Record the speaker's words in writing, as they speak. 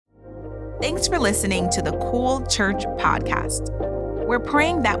Thanks for listening to the Cool Church Podcast. We're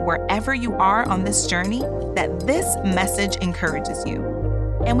praying that wherever you are on this journey, that this message encourages you.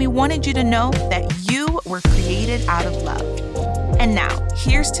 And we wanted you to know that you were created out of love. And now,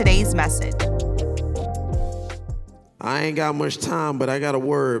 here's today's message. I ain't got much time, but I got a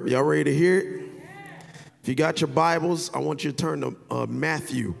word. Y'all ready to hear it? If you got your Bibles, I want you to turn to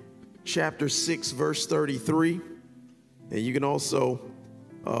Matthew chapter 6, verse 33. And you can also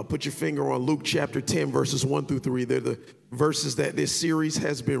put your finger on Luke chapter 10, verses 1 through 3. They're the verses that this series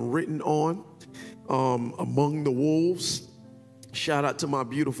has been written on, Among the Wolves. Shout out to my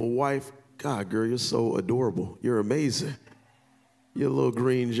beautiful wife. God, girl, you're so adorable. You're amazing. Your little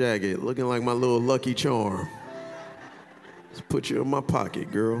green jacket, looking like my little Lucky Charm. Let's put you in my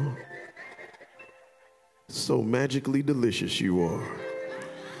pocket, girl. So magically delicious you are.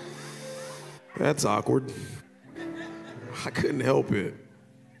 That's awkward. I couldn't help it.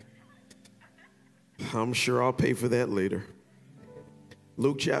 I'm sure I'll pay for that later.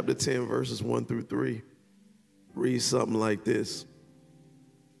 Luke chapter 10, verses 1 through 3. Read something like this.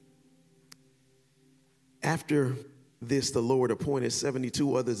 After this, the Lord appointed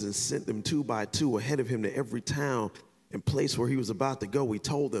 72 others and sent them 2 by 2 ahead of him to every town and place where he was about to go. He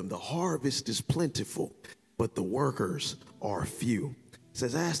told them, the harvest is plentiful, but the workers are few. It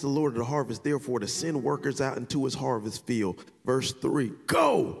says, ask the Lord of the harvest, therefore, to send workers out into his harvest field. Verse 3,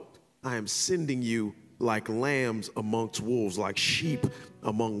 go! I am sending you like lambs amongst wolves, like sheep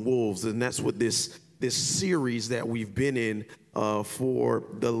among wolves. And that's what this series that we've been in for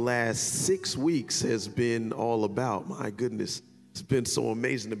the last 6 weeks has been all about. My goodness, it's been so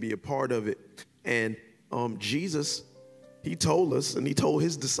amazing to be a part of it. And Jesus, he told us, and he told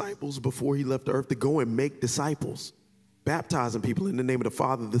his disciples before he left the earth to go and make disciples, baptizing people in the name of the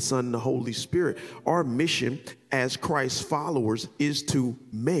Father, the Son, and the Holy Spirit. Our mission as Christ's followers is to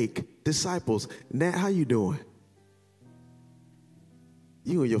make disciples. Nat, how you doing?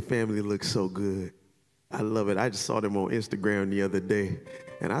 You and your family look so good. I love it. I just saw them on Instagram the other day,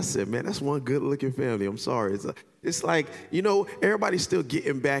 and I said, man, that's one good-looking family. I'm sorry. It's like, you know, everybody's still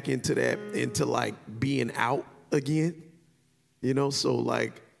getting back into that, into like being out again, you know, so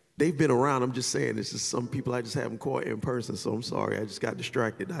like, they've been around. I'm just saying, it's just some people I just haven't caught in person, so I'm sorry. I just got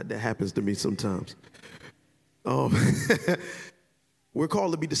distracted. That happens to me sometimes. We're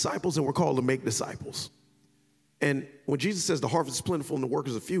called to be disciples, and we're called to make disciples. And when Jesus says the harvest is plentiful and the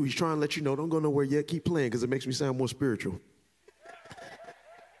workers are few, he's trying to let you know, don't go nowhere yet. Keep playing, because it makes me sound more spiritual.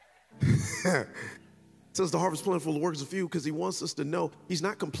 It says the harvest is plentiful, the workers are few, because he wants us to know he's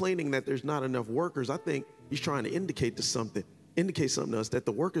not complaining that there's not enough workers. I think he's trying to indicate something to us, that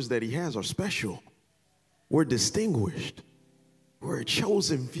the workers that he has are special. We're distinguished. We're a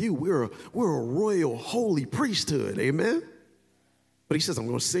chosen few. We're a royal, holy priesthood. Amen? But he says, I'm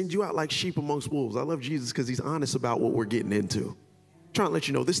going to send you out like sheep amongst wolves. I love Jesus because he's honest about what we're getting into. I'm trying to let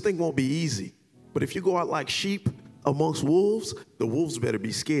you know this thing won't be easy. But if you go out like sheep amongst wolves, the wolves better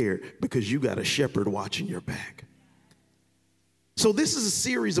be scared because you got a shepherd watching your back. So this is a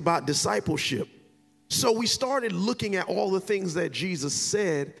series about discipleship. So we started looking at all the things that Jesus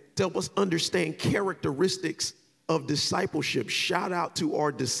said to help us understand characteristics of discipleship. Shout out to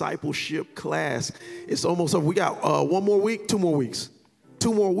our discipleship class. It's almost over. We got 1 more week, 2 more weeks.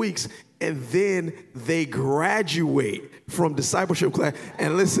 2 more weeks, and then they graduate from discipleship class.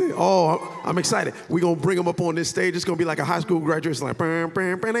 And listen, I'm excited. We're going to bring them up on this stage. It's going to be like a high school graduation, like, who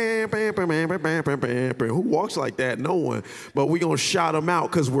walks like that? No one. But we're going to shout them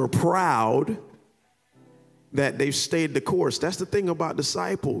out because we're proud that they've stayed the course. That's the thing about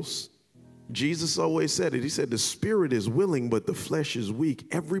disciples. Jesus always said it. He said, the spirit is willing, but the flesh is weak.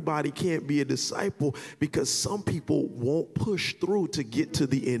 Everybody can't be a disciple because some people won't push through to get to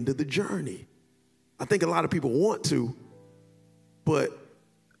the end of the journey. I think a lot of people want to, but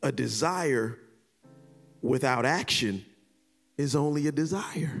a desire without action is only a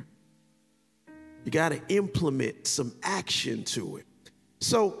desire. You got to implement some action to it.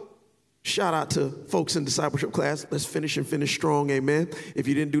 So, shout out to folks in discipleship class. Let's finish strong, amen. If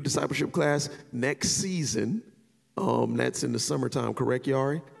you didn't do discipleship class next season, that's in the summertime, correct,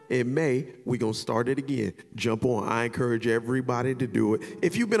 Yari? In May, we're going to start it again. Jump on. I encourage everybody to do it.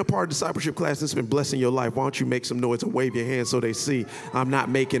 If you've been a part of discipleship class that's been blessing your life, why don't you make some noise and wave your hands so they see I'm not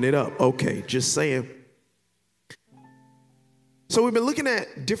making it up. Okay, just saying. So we've been looking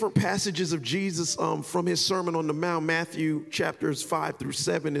at different passages of Jesus from his Sermon on the Mount. Matthew chapters 5 through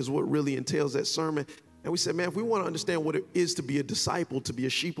 7 is what really entails that sermon. And we said, man, if we want to understand what it is to be a disciple, to be a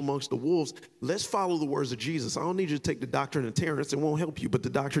sheep amongst the wolves, let's follow the words of Jesus. I don't need you to take the doctrine of Terrence. It won't help you, but the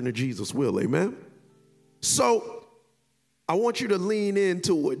doctrine of Jesus will. Amen? So I want you to lean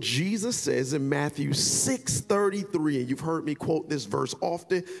into what Jesus says in Matthew 6:33. And you've heard me quote this verse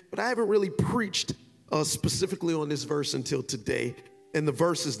often, but I haven't really preached specifically on this verse until today. And the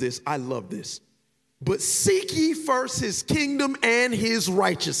verse is this. I love this. But seek ye first his kingdom and his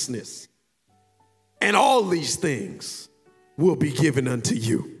righteousness, and all these things will be given unto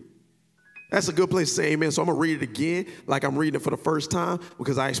you. That's a good place to say amen. So I'm going to read it again like I'm reading it for the first time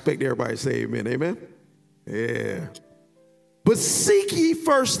because I expect everybody to say amen. Amen? Yeah. But seek ye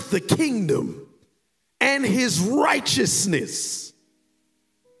first the kingdom and his righteousness,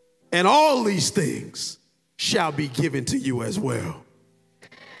 and all these things shall be given to you as well.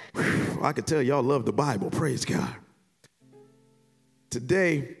 Whew, I can tell y'all love the Bible. Praise God.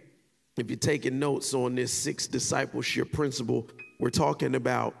 Today, if you're taking notes on this 6 discipleship principle, we're talking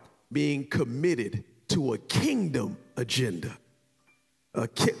about being committed to a kingdom agenda.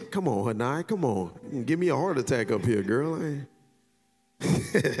 Come on, Hanai, come on. Give me a heart attack up here, girl.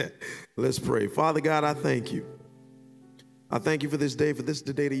 Let's pray. Father God, I thank you. I thank you for this day, for this is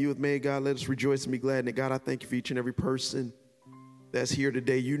the day that you have made, God. Let us rejoice and be glad in it. God, I thank you for each and every person that's here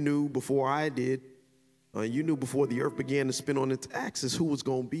today. You knew before I did. You knew before the earth began to spin on its axis who was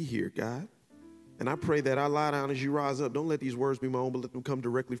going to be here, God. And I pray that I lie down as you rise up. Don't let these words be my own, but let them come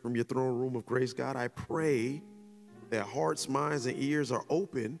directly from your throne room of grace, God. I pray that hearts, minds, and ears are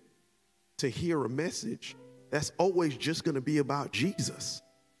open to hear a message that's always just going to be about Jesus,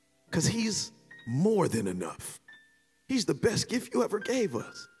 because he's more than enough. He's the best gift you ever gave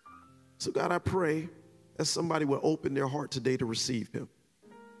us. So, God, I pray that somebody will open their heart today to receive him.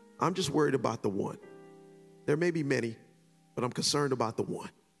 I'm just worried about the one. There may be many, but I'm concerned about the one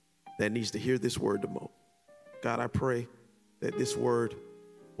that needs to hear this word the most. God, I pray that this word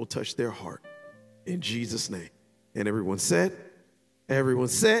will touch their heart in Jesus' name. And everyone said,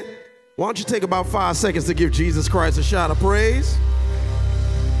 why don't you take about 5 seconds to give Jesus Christ a shout of praise?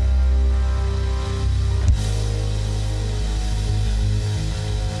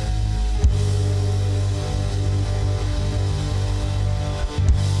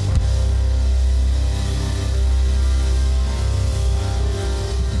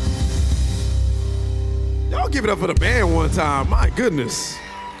 Y'all give it up for the band one time. My goodness.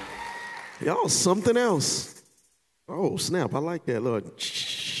 Y'all something else. Oh, snap. I like that, Lord.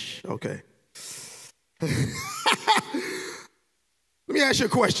 Okay. Let me ask you a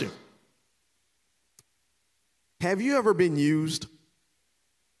question. Have you ever been used?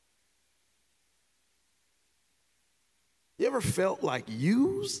 You ever felt like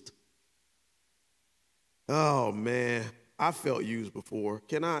used? Oh, man. I felt used before.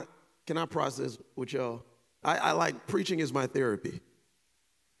 Can I process with y'all? I like preaching is my therapy.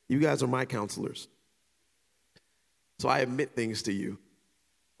 You guys are my counselors. So I admit things to you.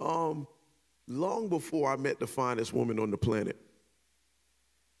 Long before I met the finest woman on the planet.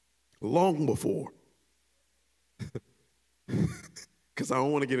 Long before. Because I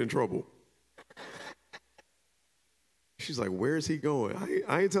don't want to get in trouble. She's like, where is he going?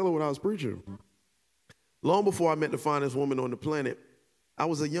 I ain't tell her what I was preaching. Long before I met the finest woman on the planet, I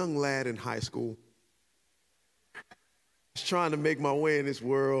was a young lad in high school. Just trying to make my way in this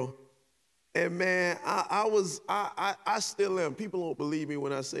world. And man, I still am. People don't believe me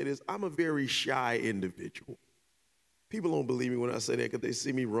when I say this. I'm a very shy individual. People don't believe me when I say that because they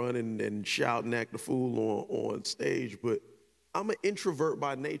see me run and shout and act a fool on stage. But I'm an introvert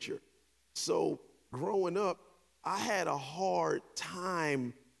by nature. So growing up, I had a hard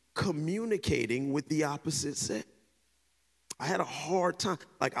time communicating with the opposite sex. I had a hard time.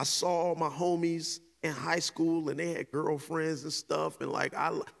 Like, I saw all my homies in high school and they had girlfriends and stuff. And like,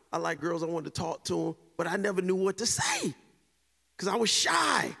 I like girls, I wanted to talk to them, but I never knew what to say because I was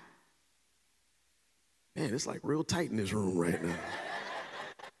shy. Man, it's like real tight in this room right now.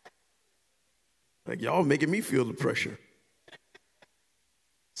 Like, y'all making me feel the pressure.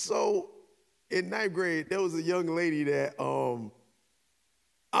 So in 9th grade, there was a young lady that,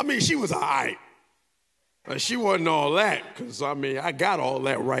 she was all right. She wasn't all that, because, I got all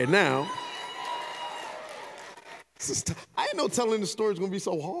that right now. I didn't know telling the story was going to be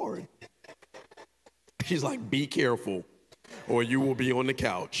so hard. She's like, be careful, or you will be on the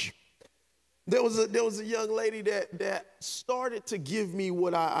couch. There was a young lady that started to give me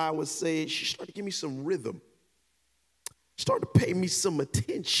what I would say, she started to give me some rhythm. Started to pay me some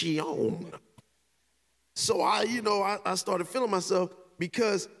attention. So I started feeling myself,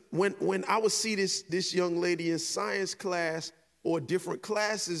 because when I would see this young lady in science class or different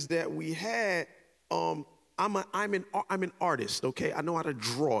classes that we had, I'm an artist, okay? I know how to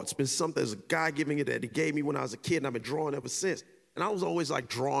draw. It's been something, there's a guy giving it that he gave me when I was a kid, and I've been drawing ever since. And And I was always like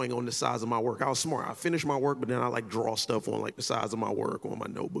drawing on the sides of my work. I was smart. I finished my work, but then I like draw stuff on like the sides of my work, on my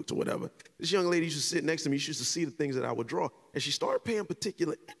notebooks or whatever. This young lady used to sit next to me. She used to see the things that I would draw. And she started paying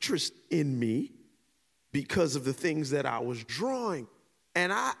particular interest in me because of the things that I was drawing.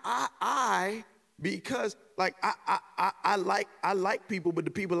 And because like I like people, but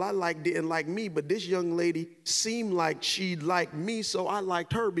the people I like didn't like me. But this young lady seemed like she liked me, so I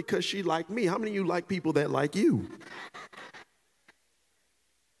liked her because she liked me. How many of you like people that like you?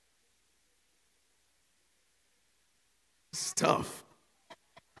 It's tough.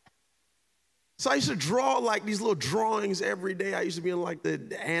 So I used to draw like these little drawings every day. I used to be in like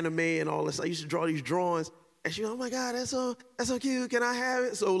the anime and all this. I used to draw these drawings. And she goes, oh my God, that's so cute. Can I have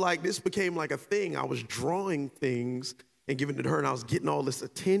it? So like this became like a thing. I was drawing things and giving it to her, and I was getting all this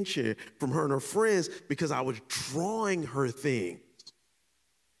attention from her and her friends because I was drawing her things.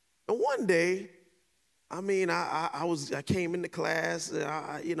 And one day, I came into class,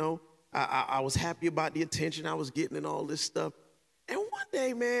 I was happy about the attention I was getting and all this stuff. And one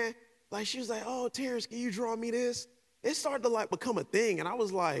day, man, like she was like, oh, Terrence, can you draw me this? It started to like become a thing. And I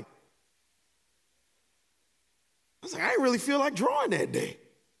was like, I didn't really feel like drawing that day.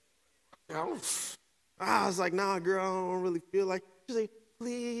 I was like, nah, girl, I don't really feel like. She's like,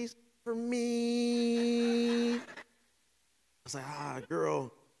 please, for me. I was like,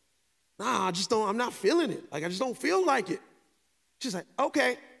 girl, nah, I'm not feeling it. Like, I just don't feel like it. She's like,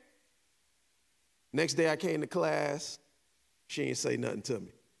 okay. Next day I came to class. She ain't say nothing to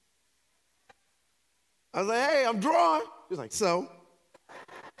me. I was like, hey, I'm drawing. She was like, so?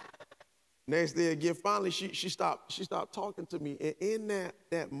 Next day again, finally, she stopped talking to me. And in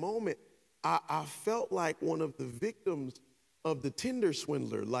that moment, I felt like one of the victims of the Tinder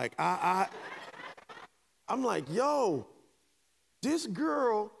swindler. Like, I'm like, yo, this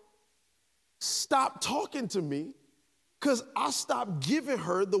girl stopped talking to me because I stopped giving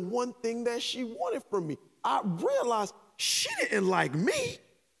her the one thing that she wanted from me. I realized she didn't like me.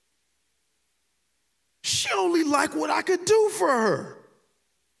 She only liked what I could do for her.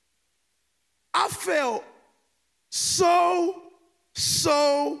 I felt so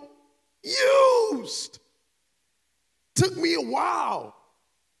used. Took me a while.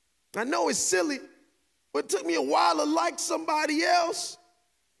 I know it's silly, but it took me a while to like somebody else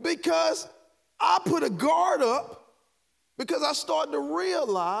because I put a guard up because I started to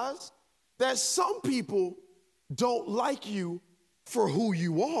realize that some people don't like you for who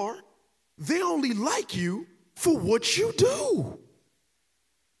you are. They only like you for what you do.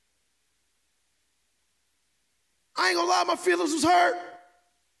 I ain't gonna lie, my feelings was hurt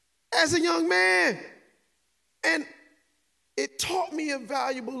as a young man. And it taught me a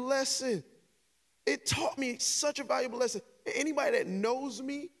valuable lesson. It taught me such a valuable lesson. Anybody that knows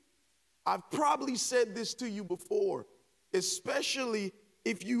me, I've probably said this to you before, especially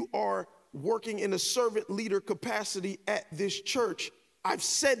if you are working in a servant leader capacity at this church. I've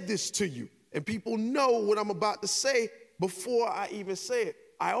said this to you, and people know what I'm about to say before I even say it.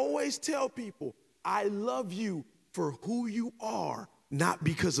 I always tell people, I love you for who you are, not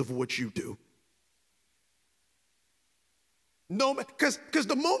because of what you do. No, because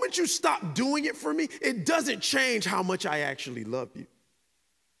the moment you stop doing it for me, it doesn't change how much I actually love you.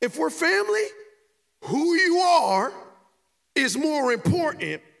 If we're family, who you are is more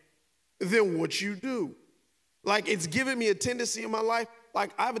important than what you do. Like, it's given me a tendency in my life,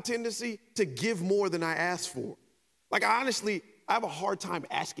 like I have a tendency to give more than I ask for. Like, I have a hard time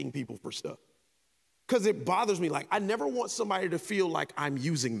asking people for stuff because it bothers me. Like, I never want somebody to feel like I'm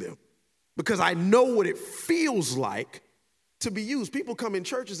using them because I know what it feels like to be used. People come in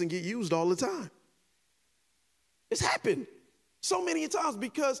churches and get used all the time. It's happened so many times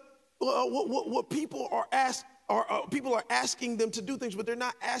because what people are asked, people are asking them to do things, but they're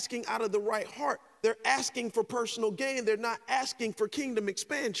not asking out of the right heart. They're asking for personal gain. They're not asking for kingdom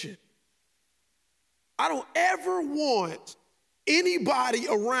expansion. I don't ever want anybody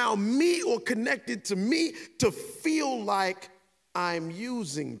around me or connected to me to feel like I'm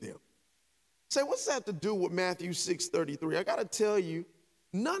using them. Say, what's that to do with Matthew 6:33? I got to tell you,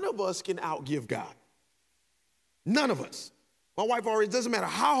 none of us can outgive God. None of us. My wife already, doesn't matter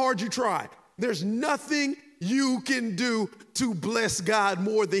how hard you try, there's nothing you can do to bless God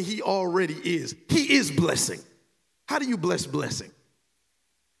more than he already is. He is blessing. How do you bless blessing?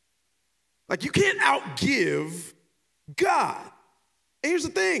 Like, you can't outgive God. And here's the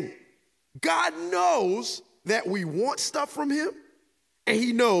thing. God knows that we want stuff from him, and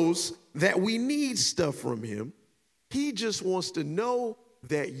he knows that we need stuff from him. He just wants to know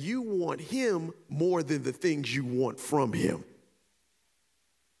that you want him more than the things you want from him.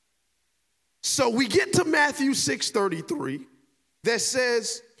 So we get to Matthew 6:33, that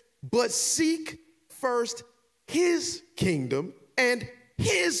says, but seek first his kingdom and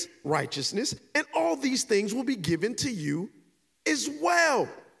his righteousness, and all these things will be given to you as well.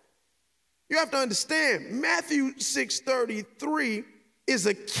 You have to understand, Matthew 6:33 is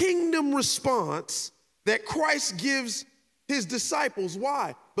a kingdom response that Christ gives his disciples.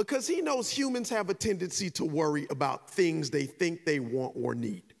 Why? Because he knows humans have a tendency to worry about things they think they want or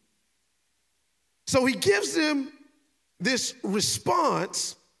need. So he gives them this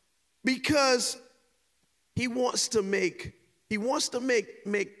response because he wants to make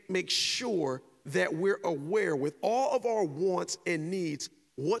sure that we're aware with all of our wants and needs,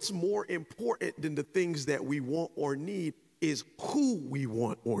 what's more important than the things that we want or need is who we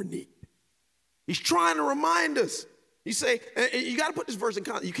want or need. He's trying to remind us. You say, and you got to put this verse in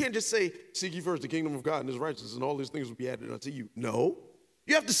context. You can't just say, seek ye first the kingdom of God and his righteousness, and all these things will be added unto you. No.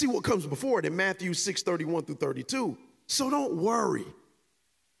 You have to see what comes before it in Matthew 6:31 through 32. So don't worry.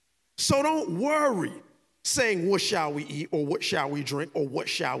 Saying, what shall we eat, or what shall we drink, or what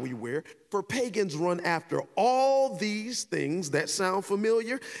shall we wear? For pagans run after all these things that sound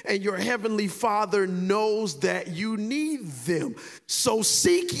familiar, and your heavenly Father knows that you need them. So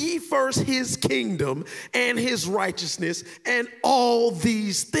seek ye first his kingdom and his righteousness, and all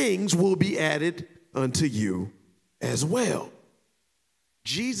these things will be added unto you as well.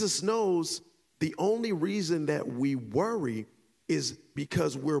 Jesus knows the only reason that we worry is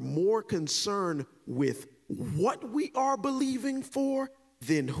because we're more concerned with what we are believing for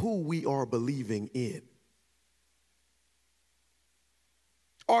than who we are believing in.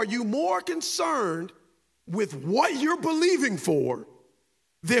 Are you more concerned with what you're believing for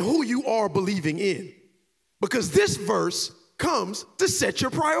than who you are believing in? Because this verse comes to set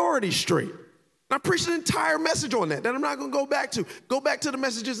your priorities straight. I preached an entire message on that I'm not going to go back to. Go back to the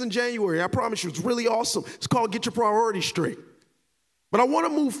messages in January. I promise you, it's really awesome. It's called Get Your Priorities Straight. But I want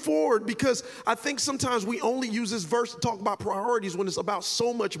to move forward because I think sometimes we only use this verse to talk about priorities when it's about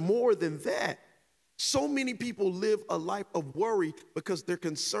so much more than that. So many people live a life of worry because they're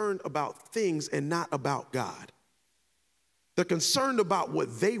concerned about things and not about God. They're concerned about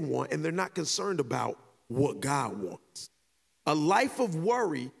what they want and they're not concerned about what God wants. A life of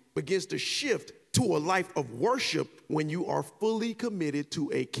worry begins to shift to a life of worship when you are fully committed to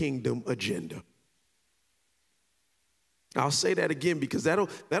a kingdom agenda. I'll say that again because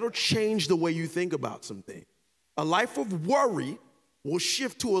that'll change the way you think about some things. A life of worry will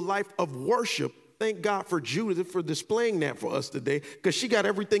shift to a life of worship. Thank God for Judith for displaying that for us today, because she got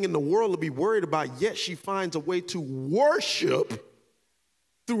everything in the world to be worried about, yet she finds a way to worship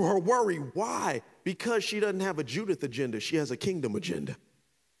through her worry. Why? Because she doesn't have a Judith agenda. She has a kingdom agenda.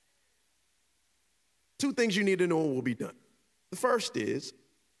 Two things you need to know and will be done. The first is,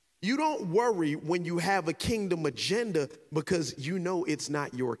 you don't worry when you have a kingdom agenda because you know it's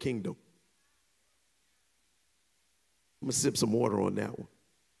not your kingdom. I'm going to sip some water on that one.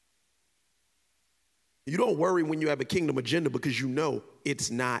 You don't worry when you have a kingdom agenda because you know it's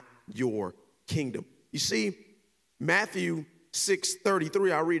not your kingdom. You see, Matthew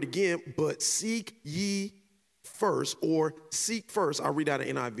 6:33, I'll read again, but seek ye first, or seek first, I'll read out of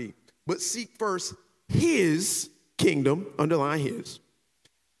NIV, but seek first his kingdom, underline his,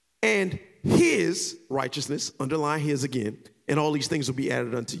 and his righteousness, underline his again, and all these things will be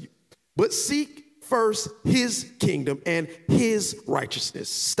added unto you. But seek first his kingdom and his righteousness.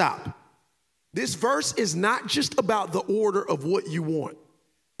 Stop. This verse is not just about the order of what you want.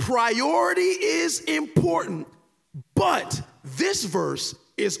 Priority is important, but this verse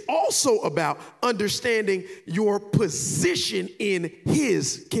is also about understanding your position in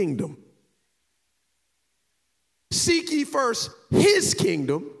his kingdom. Seek ye first his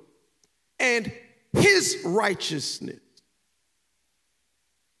kingdom and his righteousness.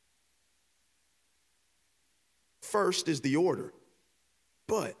 First is the order,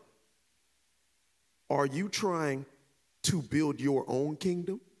 but are you trying to build your own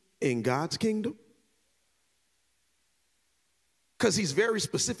kingdom in God's kingdom? Because he's very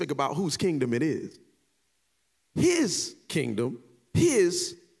specific about whose kingdom it is. His kingdom,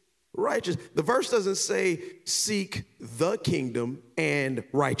 his righteousness. The verse doesn't say seek the kingdom and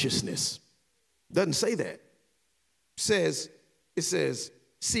righteousness. Doesn't say that. It says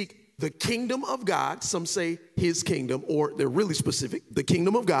seek the kingdom of God. Some say his kingdom, or they're really specific, the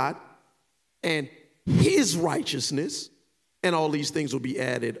kingdom of God and his righteousness, and all these things will be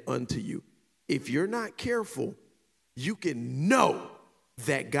added unto you. If you're not careful, you can know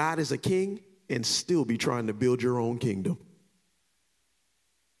that God is a king and still be trying to build your own kingdom.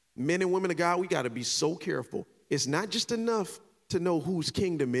 Men and women of God, we got to be so careful. It's not just enough to know whose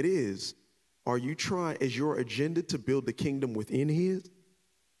kingdom it is. Are you trying, is your agenda to build the kingdom within his?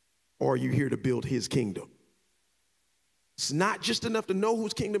 Or are you here to build his kingdom? It's not just enough to know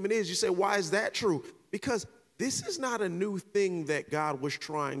whose kingdom it is. You say, why is that true? Because this is not a new thing that God was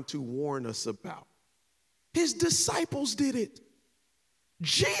trying to warn us about. His disciples did it.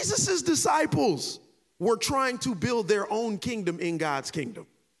 Jesus' disciples were trying to build their own kingdom in God's kingdom.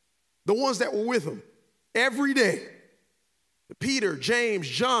 The ones that were with him every day. Peter, James,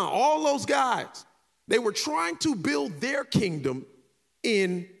 John, all those guys, they were trying to build their kingdom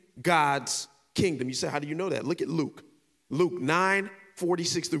in God's kingdom. You say, how do you know that? Look at Luke. Luke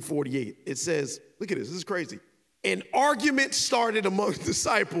 9:46 through 48. It says, look at this is crazy. An argument started among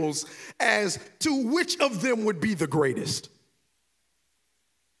disciples as to which of them would be the greatest.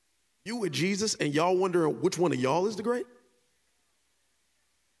 You with Jesus and y'all wondering which one of y'all is the great?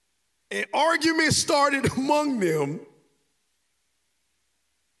 An argument started among them.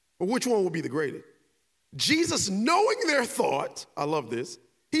 Which one will be the greatest? Jesus, knowing their thought, I love this,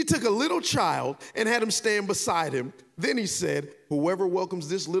 he took a little child and had him stand beside him. Then he said, whoever welcomes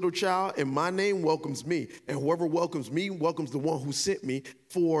this little child in my name welcomes me. And whoever welcomes me welcomes the one who sent me.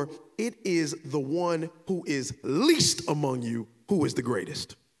 For it is the one who is least among you who is the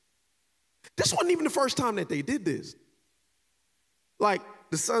greatest. This wasn't even the first time that they did this. Like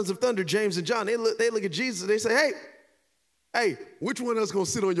the sons of thunder, James and John, they look at Jesus and they say, hey, which one of us going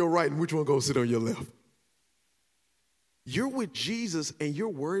to sit on your right and which one going to sit on your left? You're with Jesus and you're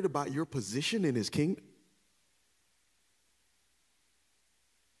worried about your position in his kingdom?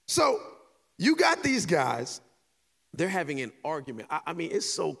 So you got these guys, they're having an argument. I mean, it's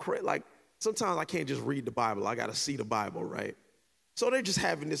so crazy. Like sometimes I can't just read the Bible. I got to see the Bible, right? So they're just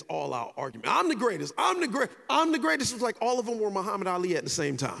having this all-out argument. I'm the greatest. I'm the greatest. It was like all of them were Muhammad Ali at the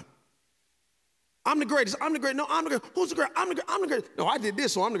same time. I'm the greatest. I'm the greatest. No, I'm the greatest. Who's the greatest? I'm the greatest. No, I did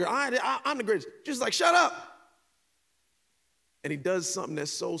this, so I'm the greatest. I'm the greatest. Just like, shut up. And he does something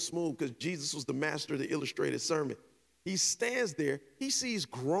that's so smooth because Jesus was the master of the illustrated sermon. He stands there. He sees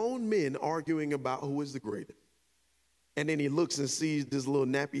grown men arguing about who is the greatest. And then he looks and sees this little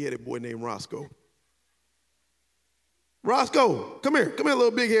nappy-headed boy named Roscoe. Roscoe, come here. Come here,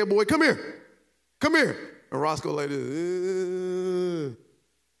 little big-head boy. Come here. Come here. And Roscoe like this.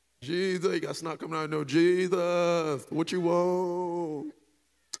 Jesus, you got snot coming out. No, Jesus, what you want?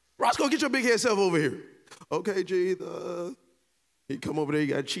 Roscoe, get your big head self over here. Okay, Jesus. He come over there, he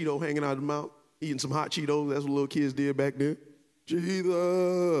got a Cheeto hanging out of his mouth, eating some hot Cheetos. That's what little kids did back then.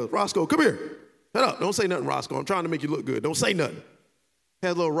 Jesus. Roscoe, come here. Shut up. Don't say nothing, Roscoe. I'm trying to make you look good. Don't say nothing.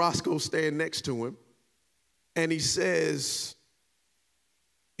 Had little Roscoe stand next to him, and he says,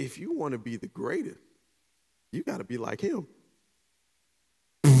 if you want to be the greatest, you got to be like him.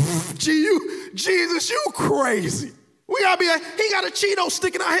 Jesus, you crazy. We got to be like, he got a Cheeto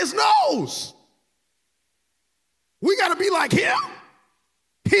sticking out his nose. We got to be like him.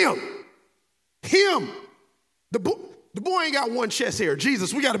 Him. The boy ain't got one chest hair.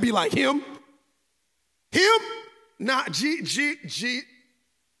 Jesus, we got to be like him. Not the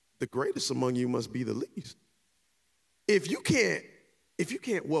greatest among you must be the least. If you can't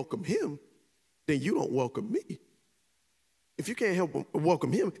welcome him, then you don't welcome me. If you can't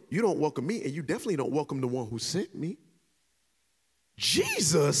welcome him, you don't welcome me, and you definitely don't welcome the one who sent me.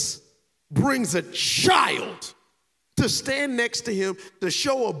 Jesus brings a child to stand next to him to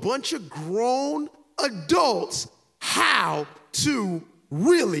show a bunch of grown adults how to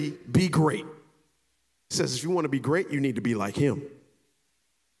really be great. He says, if you want to be great, you need to be like him.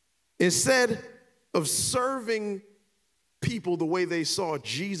 Instead of serving people the way they saw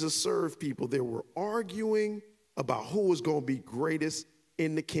Jesus serve people, they were arguing about who was going to be greatest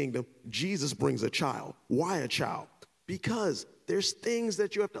in the kingdom. Jesus brings a child. Why a child? Because there's things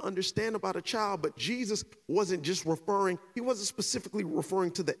that you have to understand about a child, but Jesus wasn't specifically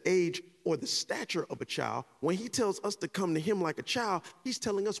referring to the age or the stature of a child. When he tells us to come to him like a child, he's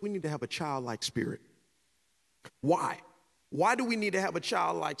telling us we need to have a childlike spirit. Why? Why do we need to have a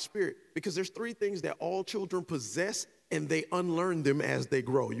childlike spirit? Because there's three things that all children possess, and they unlearn them as they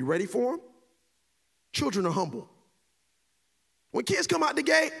grow. You ready for them? Children are humble. When kids come out the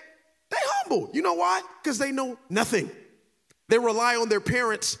gate, they humble. You know why? Because they know nothing. They rely on their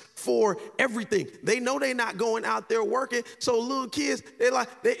parents for everything. They know they're not going out there working. So little kids, they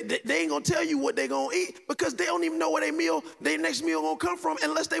ain't gonna tell you what they're gonna eat because they don't even know where their next meal gonna come from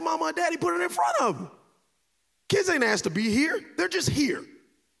unless their mama or daddy put it in front of them. Kids ain't asked to be here. They're just here.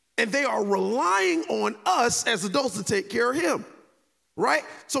 And they are relying on us as adults to take care of him. Right?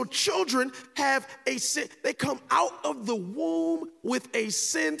 So children they come out of the womb with a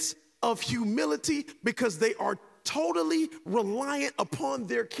sense of humility because they are totally reliant upon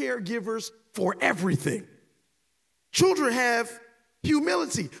their caregivers for everything. Children have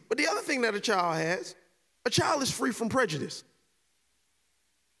humility. But the other thing that a child is free from prejudice.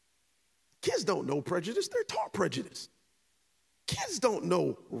 Kids don't know prejudice. They're taught prejudice. Kids don't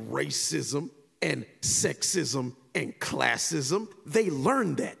know racism and sexism and classism. They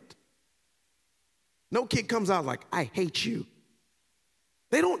learn that. No kid comes out like, I hate you.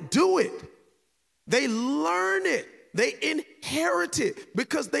 They don't do it. They learn it. They inherit it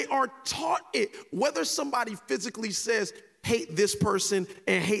because they are taught it. Whether somebody physically says, hate this person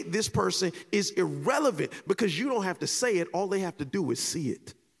and hate this person is irrelevant because you don't have to say it. All they have to do is see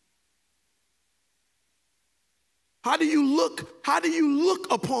it. How do you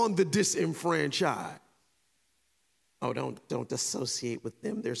look upon the disenfranchised? Oh, don't associate with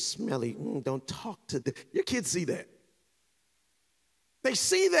them. They're smelly. Don't talk to them. Your kids see that. They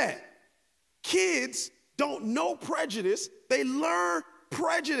see that. Kids don't know prejudice. They learn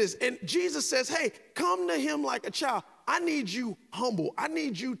prejudice. And Jesus says, hey, come to him like a child. I need you humble. I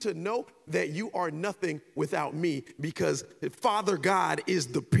need you to know that you are nothing without me because Father God is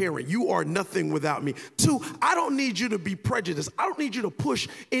the parent. You are nothing without me. 2, I don't need you to be prejudiced. I don't need you to push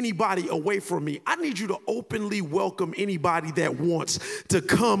anybody away from me. I need you to openly welcome anybody that wants to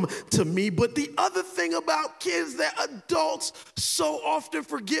come to me. But the other thing about kids that adults so often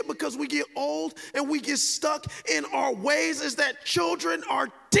forget because we get old and we get stuck in our ways is that children are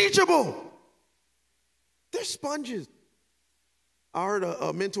teachable. They're sponges. I heard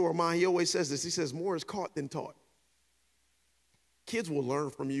a mentor of mine, he always says this. He says, more is caught than taught. Kids will learn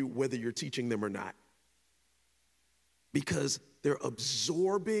from you whether you're teaching them or not. Because they're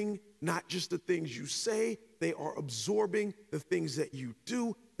absorbing not just the things you say, they are absorbing the things that you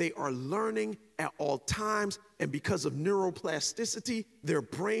do. They are learning at all times. And because of neuroplasticity, their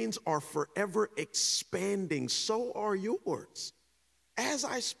brains are forever expanding. So are yours. As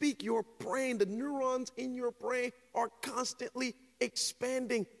I speak, your brain, the neurons in your brain are constantly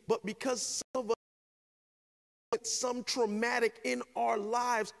expanding. But because some of us had some traumatic in our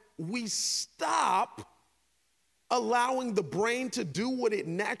lives, we stop allowing the brain to do what it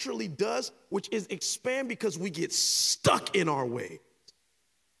naturally does, which is expand because we get stuck in our way.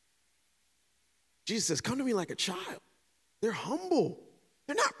 Jesus says, come to me like a child. They're humble.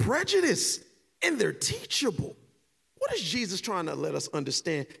 They're not prejudiced, and they're teachable. What is Jesus trying to let us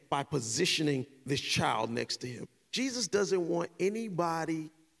understand by positioning this child next to him? Jesus doesn't want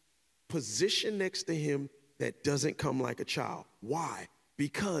anybody positioned next to him that doesn't come like a child. Why?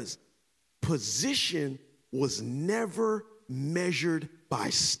 Because position was never measured by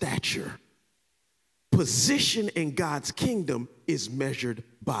stature. Position in God's kingdom is measured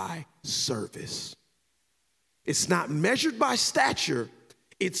by service. It's not measured by stature,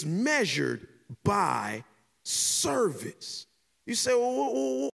 it's measured by service. You say,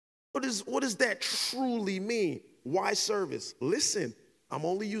 well, what does that truly mean? Why service? Listen, I'm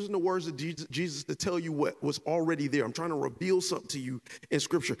only using the words of Jesus to tell you what was already there. I'm trying to reveal something to you in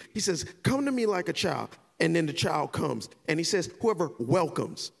Scripture. He says, come to me like a child. And then the child comes. And he says, whoever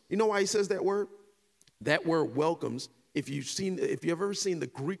welcomes. You know why he says that word? That word welcomes. If you've ever seen the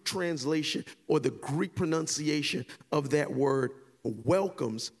Greek translation or the Greek pronunciation of that word,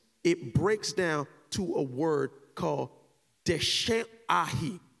 welcomes, it breaks down to a word called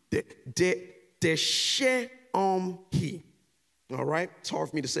deshe'ahi. Deshe'amhi. All right? It's hard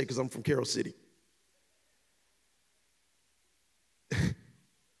for me to say because I'm from Carroll City.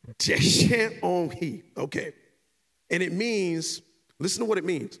 Deshe'amhi. Okay. And it means, listen to what it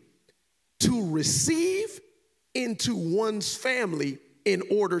means. To receive into one's family in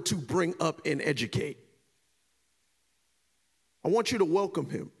order to bring up and educate. I want you to welcome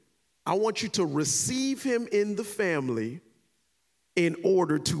him. I want you to receive him in the family in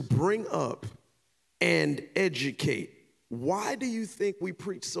order to bring up and educate. Why do you think we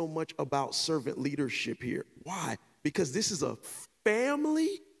preach so much about servant leadership here? Why? Because this is a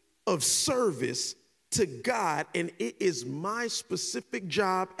family of service to God, and it is my specific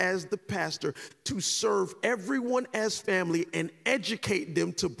job as the pastor to serve everyone as family and educate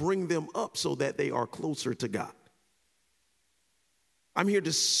them to bring them up so that they are closer to God. I'm here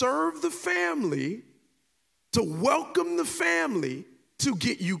to serve the family, to welcome the family, to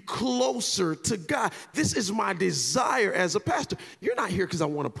get you closer to God. This is my desire as a pastor. You're not here because I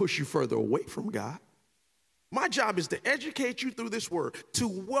want to push you further away from God. My job is to educate you through this word, to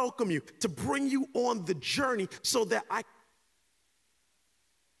welcome you, to bring you on the journey so that I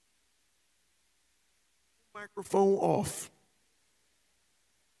microphone off.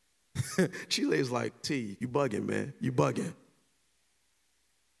 Chile's like, T, you bugging, man. You bugging.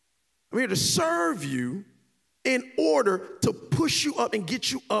 I'm here to serve you in order to push you up and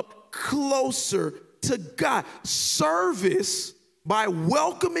get you up closer to God. Service, by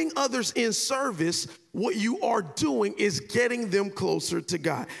welcoming others in service, what you are doing is getting them closer to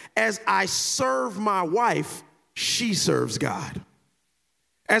God. As I serve my wife, she serves God.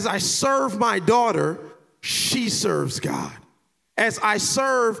 As I serve my daughter, she serves God. As I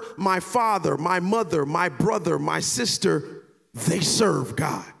serve my father, my mother, my brother, my sister, they serve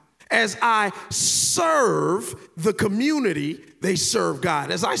God. As I serve the community, they serve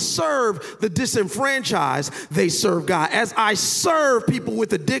God. As I serve the disenfranchised, they serve God. As I serve people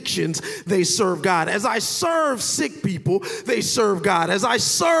with addictions, they serve God. As I serve sick people, they serve God. As I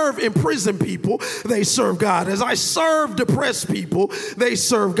serve imprisoned people, they serve God. As I serve depressed people, they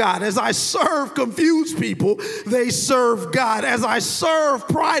serve God. As I serve confused people, they serve God. As I serve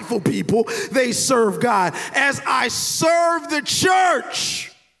prideful people, they serve God. As I serve the church,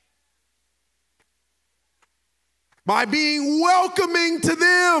 by being welcoming to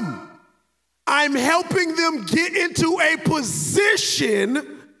them, I'm helping them get into a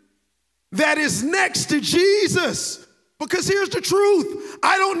position that is next to Jesus. Because here's the truth.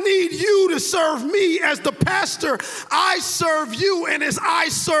 I don't need you to serve me as the pastor. I serve you, and as I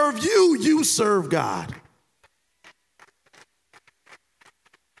serve you, you serve God.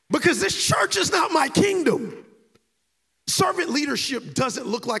 Because this church is not my kingdom. Servant leadership doesn't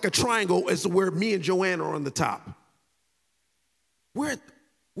look like a triangle as to where me and Joanne are on the top. We're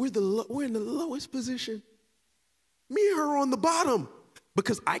in the lowest position. Me and her are on the bottom,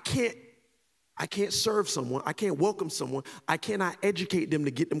 because I can't serve someone. I can't welcome someone. I cannot educate them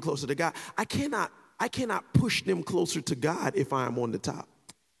to get them closer to God. I cannot push them closer to God if I am on the top.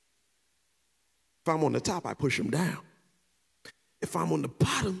 If I'm on the top, I push them down. If I'm on the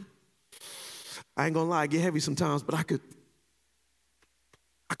bottom, I ain't gonna lie, I get heavy sometimes, but I could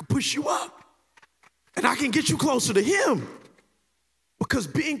push you up, and I can get you closer to Him. Because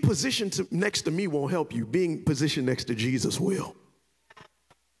being positioned next to me won't help you. Being positioned next to Jesus will.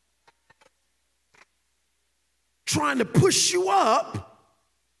 Trying to push you up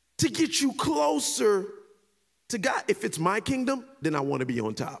to get you closer to God. If it's my kingdom, then I want to be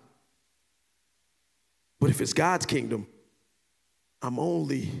on top. But if it's God's kingdom, I'm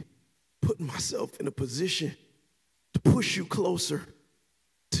only putting myself in a position to push you closer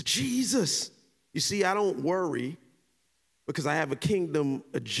to Jesus. You see, I don't worry, because I have a kingdom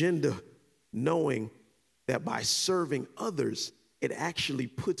agenda, knowing that by serving others, it actually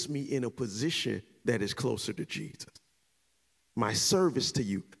puts me in a position that is closer to Jesus. My service to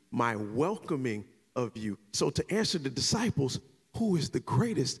you, my welcoming of you. So to answer the disciples, who is the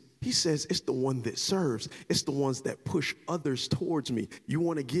greatest? He says it's the one that serves. It's the ones that push others towards me. You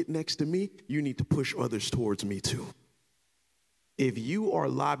want to get next to me? You need to push others towards me too. If you are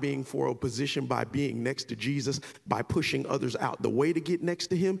lobbying for a position by being next to Jesus, by pushing others out the way to get next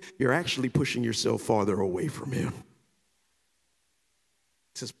to Him, you're actually pushing yourself farther away from Him.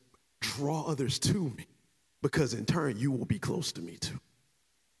 It says, draw others to me, because in turn, you will be close to me too.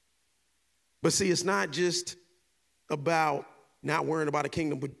 But see, it's not just about not worrying about a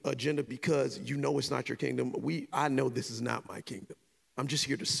kingdom agenda because you know it's not your kingdom. I know this is not my kingdom. I'm just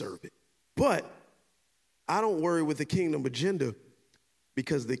here to serve it. But I don't worry with the kingdom agenda,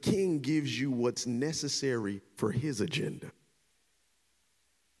 because the king gives you what's necessary for his agenda.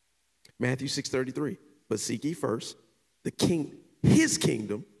 Matthew 6:33, but seek ye first his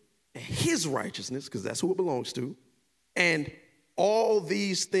kingdom and his righteousness, because that's who it belongs to, and all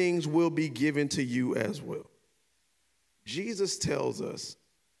these things will be given to you as well. Jesus tells us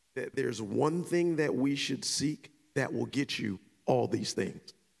that there's one thing that we should seek that will get you all these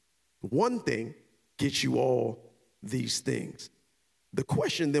things. One thing gets you all these things. The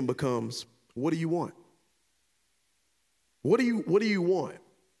question then becomes, what do you want? What do you want?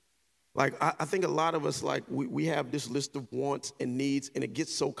 Like, I think a lot of us, like, we have this list of wants and needs, and it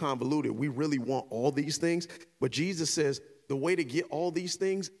gets so convoluted. We really want all these things. But Jesus says the way to get all these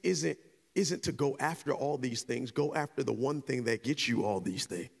things isn't to go after all these things. Go after the one thing that gets you all these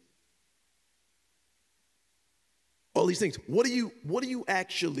things. All these things. What do you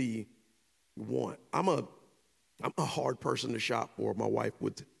actually want? I'm a hard person to shop for. My wife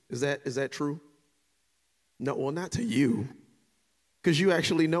would. Is that true? No, well, not to you, because you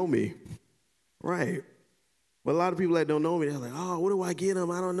actually know me, right? But a lot of people that don't know me, they're like, oh, what do I get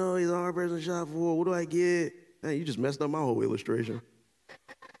him? I don't know. He's a hard person to shop for. What do I get? Hey, you just messed up my whole illustration.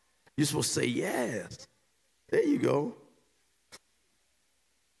 You're supposed to say yes. There you go.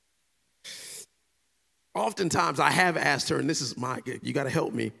 Oftentimes I have asked her, and this is you got to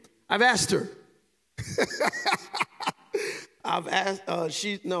help me. I've asked her. I've asked,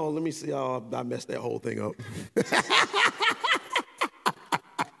 let me see. Oh, I messed that whole thing up.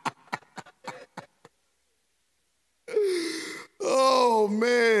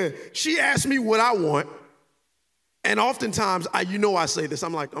 she asks me what I want, and oftentimes, I say this,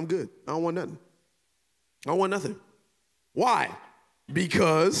 I'm like, I'm good. I don't want nothing. I don't want nothing. Why?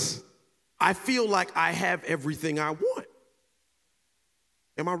 Because I feel like I have everything I want.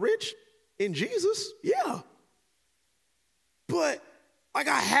 Am I rich? In Jesus? Yeah. But like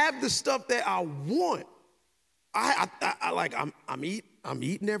I have the stuff that I want. I'm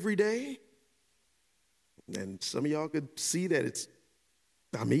eating every day. And some of y'all could see that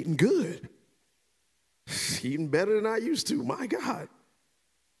I'm eating good. Eating better than I used to. My God.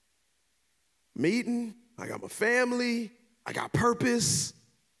 I'm eating. I got my family. I got purpose.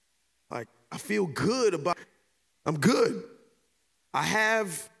 Like, I feel good I'm good. I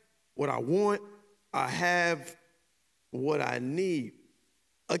have what I want. I have what I need.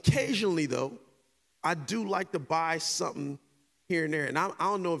 Occasionally, though, I do like to buy something here and there. And I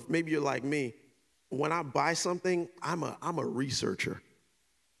don't know if maybe you're like me. When I buy something, I'm a researcher.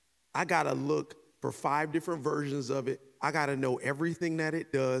 I got to look for 5 different versions of it. I got to know everything that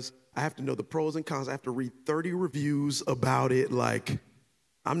it does. I have to know the pros and cons. I have to read 30 reviews about it. Like,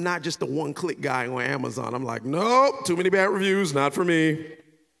 I'm not just a one-click guy on Amazon. I'm like, nope, too many bad reviews, not for me.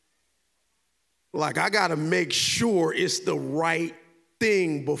 Like, I got to make sure it's the right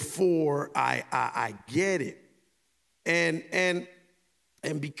thing before I get it. And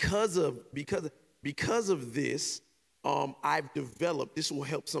because of this, I've developed, this will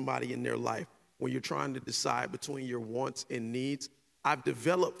help somebody in their life when you're trying to decide between your wants and needs. I've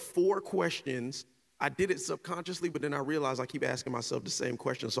developed 4 questions. I did it subconsciously, but then I realized I keep asking myself the same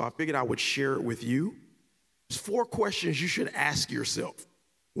question, so I figured I would share it with you. There's 4 questions you should ask yourself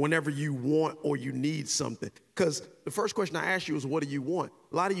whenever you want or you need something. Because the first question I asked you is, what do you want?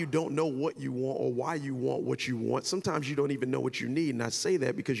 A lot of you don't know what you want or why you want what you want. Sometimes you don't even know what you need, and I say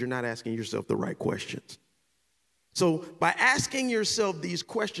that because you're not asking yourself the right questions. So by asking yourself these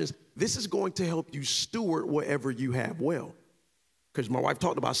questions, this is going to help you steward whatever you have well. Because my wife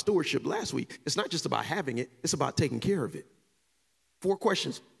talked about stewardship last week. It's not just about having it, it's about taking care of it. 4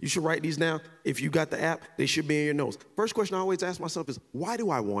 questions. You should write these down. If you got the app, they should be in your notes. First question I always ask myself is, why do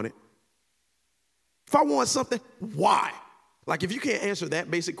I want it? If I want something, why? Like, if you can't answer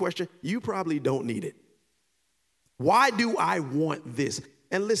that basic question, you probably don't need it. Why do I want this?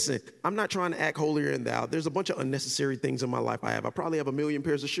 And listen, I'm not trying to act holier than thou. There's a bunch of unnecessary things in my life I have. I probably have 1 million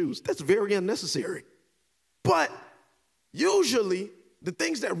pairs of shoes. That's very unnecessary. But usually, the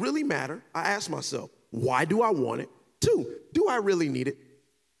things that really matter, I ask myself, why do I want it? 2, do I really need it?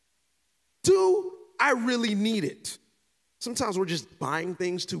 Do I really need it? Sometimes we're just buying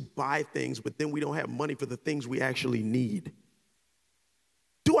things to buy things, but then we don't have money for the things we actually need.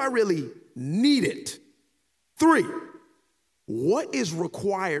 Do I really need it? 3, what is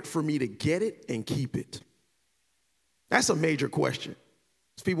required for me to get it and keep it? That's a major question.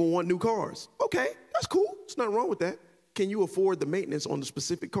 People want new cars. Okay, that's cool. There's nothing wrong with that. Can you afford the maintenance on the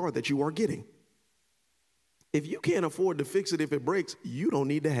specific car that you are getting? If you can't afford to fix it if it breaks, you don't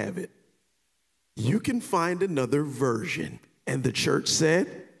need to have it. You can find another version. And the church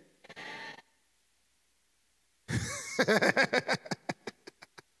said,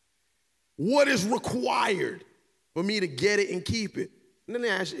 what is required for me to get it and keep it? And then they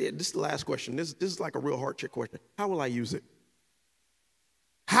ask, this is the last question. This is like a real heart check question. How will I use it?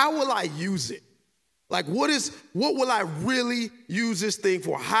 How will I use it? Like, what will I really use this thing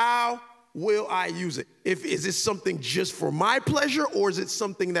for? How will I use it? Is it something just for my pleasure, or is it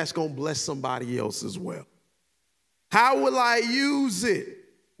something that's going to bless somebody else as well? How will I use it?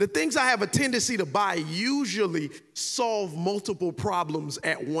 The things I have a tendency to buy usually solve multiple problems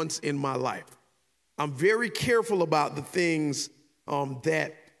at once in my life. I'm very careful about the things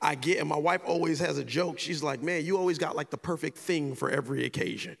that I get. And my wife always has a joke. She's like, man, you always got like the perfect thing for every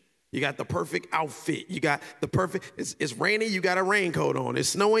occasion. You got the perfect outfit. You got the perfect, it's rainy, you got a raincoat on. It's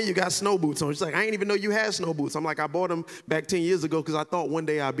snowing, you got snow boots on. She's like, I didn't even know you had snow boots. I'm like, I bought them back 10 years ago because I thought one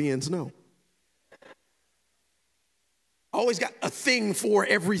day I'd be in snow. I always got a thing for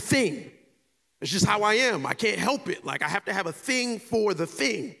everything. It's just how I am. I can't help it. Like, I have to have a thing for the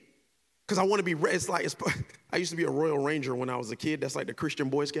thing because I want to be, I used to be a Royal Ranger when I was a kid. That's like the Christian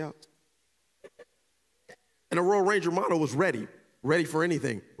Boy Scouts. And the Royal Ranger motto was ready. Ready for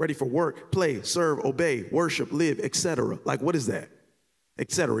anything, ready for work, play, serve, obey, worship, live, etc. Like, what is that?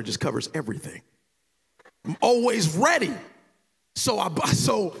 Etc. It just covers everything. I'm always ready. So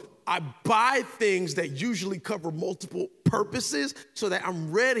I buy things that usually cover multiple purposes so that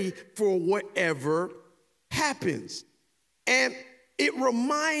I'm ready for whatever happens. And it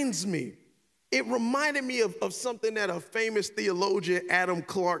reminded me of something that a famous theologian, Adam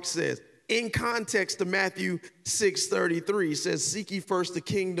Clarke, says. In context to Matthew 6:33, says, seek ye first the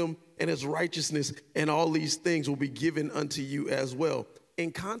kingdom and his righteousness, and all these things will be given unto you as well.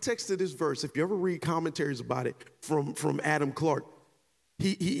 In context to this verse, if you ever read commentaries about it from Adam Clark,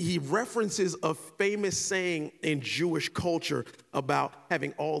 he references a famous saying in Jewish culture about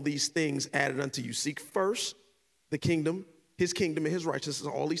having all these things added unto you. Seek first the kingdom, his kingdom and his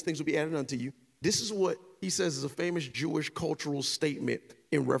righteousness, all these things will be added unto you. This is what he says is a famous Jewish cultural statement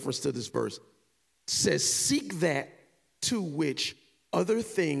in reference to this verse. It says, seek that to which other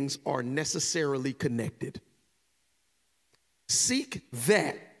things are necessarily connected. Seek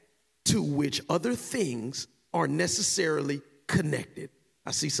that to which other things are necessarily connected.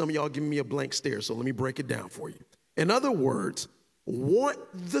 I see some of y'all giving me a blank stare, so let me break it down for you. In other words, want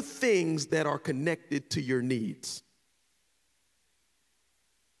the things that are connected to your needs.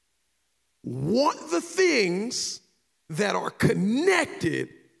 Want the things that are connected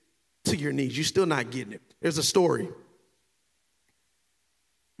to your needs. You're still not getting it. There's a story.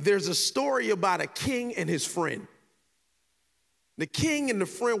 There's a story about a king and his friend. The king and the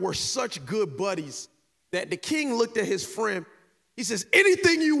friend were such good buddies that the king looked at his friend. He says,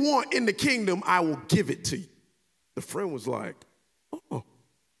 anything you want in the kingdom, I will give it to you. The friend was like, oh,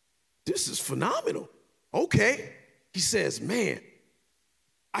 this is phenomenal. Okay. He says, man,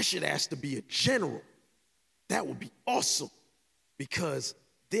 I should ask to be a general. That would be awesome, because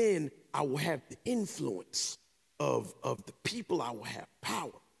then I will have the influence of the people. I will have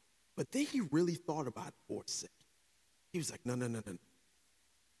power. But then he really thought about it for a second. He was like, no.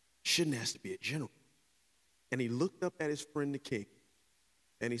 Shouldn't ask to be a general. And he looked up at his friend, the king,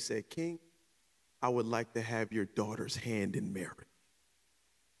 and he said, King, I would like to have your daughter's hand in marriage.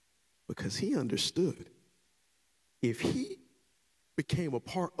 Because he understood if he became a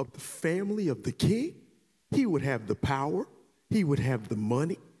part of the family of the king, he would have the power, he would have the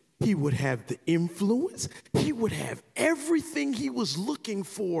money, he would have the influence, he would have everything he was looking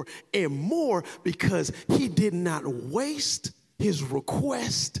for and more, because he did not waste his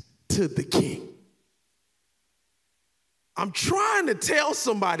request to the king. I'm trying to tell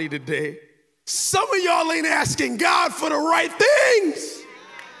somebody today, some of y'all ain't asking God for the right things,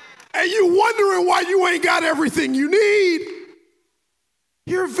 and you wondering why you ain't got everything you need.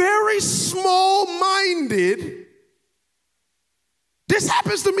 You're very small-minded. This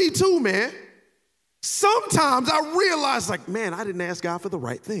happens to me too, man. Sometimes I realize, like, man, I didn't ask God for the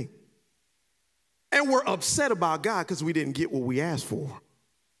right thing. And we're upset about God because we didn't get what we asked for.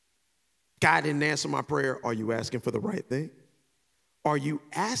 God didn't answer my prayer. Are you asking for the right thing? Are you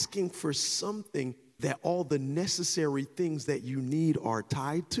asking for something that all the necessary things that you need are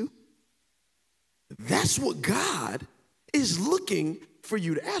tied to? That's what God is looking for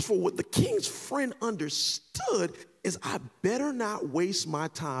you to ask for. What the king's friend understood is, I better not waste my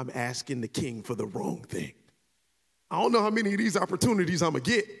time asking the king for the wrong thing. I don't know how many of these opportunities I'm going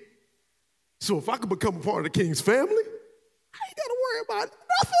to get. So if I could become a part of the king's family, I ain't got to worry about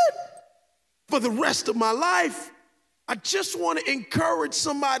nothing for the rest of my life. I just want to encourage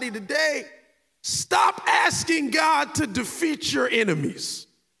somebody today, stop asking God to defeat your enemies.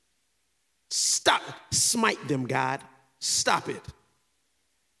 Stop. Smite them, God. Stop it.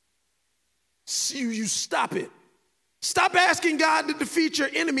 You stop it. Stop asking God to defeat your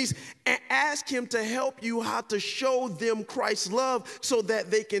enemies and ask him to help you how to show them Christ's love so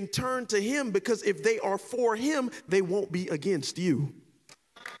that they can turn to him, because if they are for him, they won't be against you.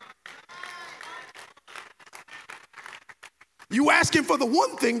 You ask him for the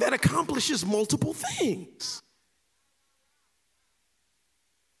one thing that accomplishes multiple things.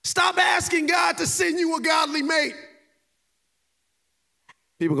 Stop asking God to send you a godly mate.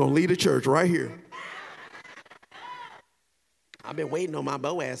 People are going to leave the church right here. I've been waiting on my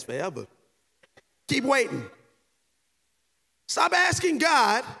Boaz forever. Keep waiting. Stop asking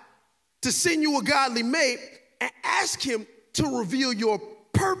God to send you a godly mate and ask him to reveal your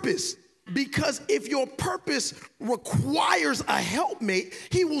purpose. Because if your purpose requires a helpmate,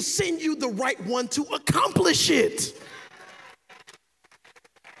 he will send you the right one to accomplish it.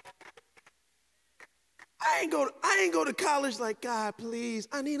 I ain't go to college like, God, please,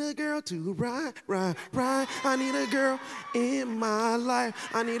 I need a girl to ride. I need a girl in my life.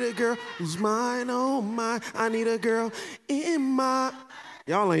 I need a girl who's mine, oh my. I need a girl in my...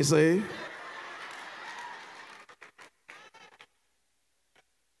 Y'all ain't saved.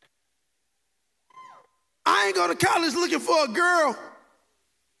 I ain't go to college looking for a girl.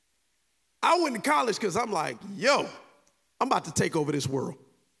 I went to college because I'm like, yo, I'm about to take over this world.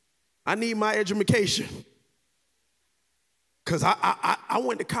 I need my education. Because I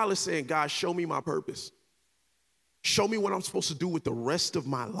went to college saying, God, show me my purpose. Show me what I'm supposed to do with the rest of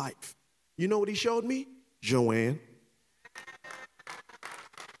my life. You know what he showed me? Joanne.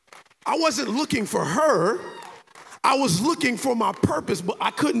 I wasn't looking for her. I was looking for my purpose, but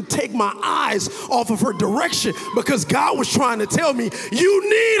I couldn't take my eyes off of her direction because God was trying to tell me, you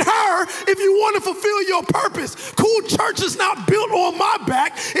need her if you want to fulfill your purpose. Cool Church is not built on my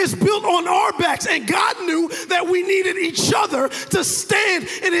back, it's built on our backs. And God knew that we needed each other to stand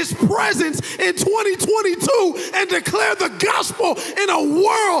in his presence in 2022 and declare the gospel in a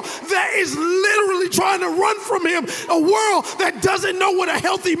world that is literally trying to run from him, a world that doesn't know what a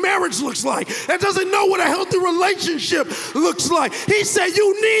healthy marriage looks like, that doesn't know what a healthy relationship looks like. He said,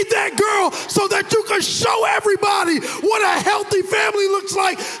 you need that girl so that you can show everybody what a healthy family looks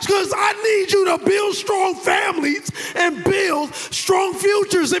like, because I need you to build strong families and build strong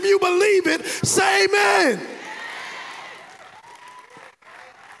futures. If you believe it, say amen.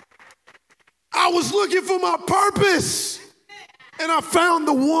 I was looking for my purpose, and I found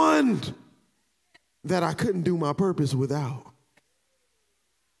the one that I couldn't do my purpose without.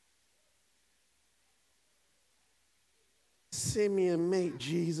 Send me a mate,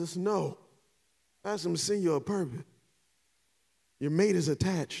 Jesus. No. Ask him to send you a purpose. Your mate is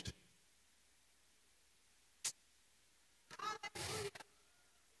attached.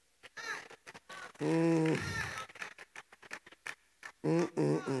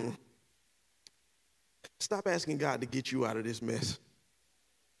 Stop asking God to get you out of this mess.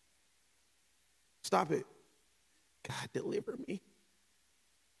 Stop it. God, deliver me.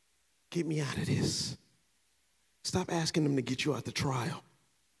 Get me out of this. Stop asking him to get you out the trial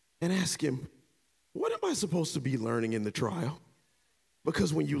and ask him, what am I supposed to be learning in the trial?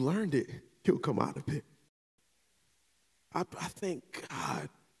 Because when you learned it, you'll come out of it. I thank God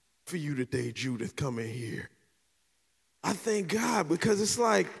for you today, Judith, coming here. I thank God because it's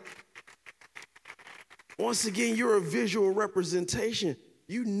like, once again, you're a visual representation.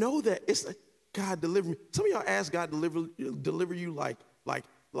 You know that. It's like, God, deliver me. Some of y'all ask God to deliver you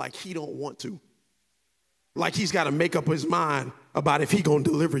like he don't want to. Like he's got to make up his mind about if he going to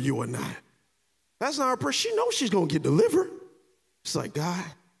deliver you or not. That's not her prayer. She knows she's going to get delivered. It's like, God,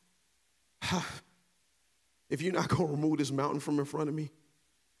 if you're not going to remove this mountain from in front of me,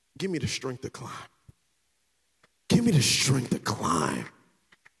 give me the strength to climb. Give me the strength to climb.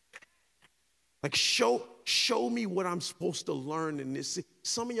 Like show me what I'm supposed to learn in this.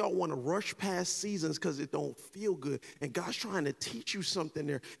 Some of y'all want to rush past seasons because it don't feel good. And God's trying to teach you something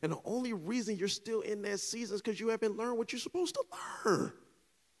there. And the only reason you're still in that season is because you haven't learned what you're supposed to learn.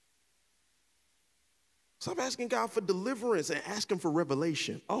 Stop asking God for deliverance and ask him for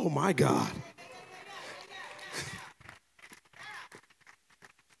revelation. Oh my God.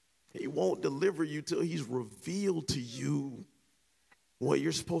 He won't deliver you till he's revealed to you what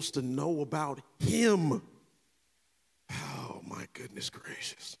you're supposed to know about him. Oh, my goodness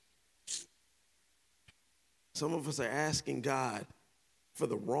gracious. Some of us are asking God for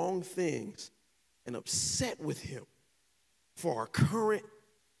the wrong things and upset with him for our current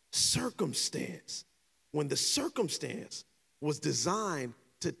circumstance, when the circumstance was designed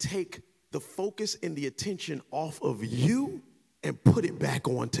to take the focus and the attention off of you and put it back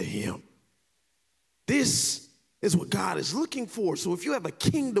onto him. This is what God is looking for. So if you have a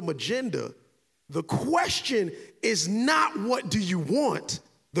kingdom agenda, the question is not what do you want?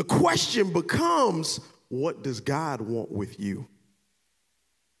 The question becomes, what does God want with you?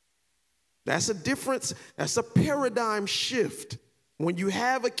 That's a difference. That's a paradigm shift. When you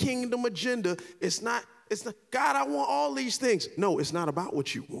have a kingdom agenda, it's not, God, I want all these things. No, it's not about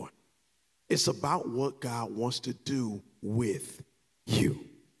what you want. It's about what God wants to do with you.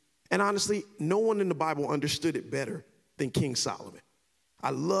 And honestly, no one in the Bible understood it better than King Solomon. I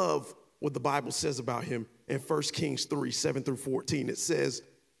love what the Bible says about him in 1 Kings 3:7-14. It says,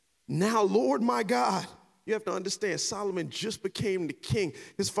 now, Lord my God, you have to understand, Solomon just became the king.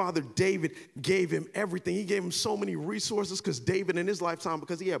 His father David gave him everything. He gave him so many resources because David in his lifetime,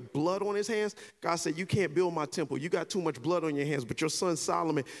 because he had blood on his hands, God said, you can't build my temple. You got too much blood on your hands, but your son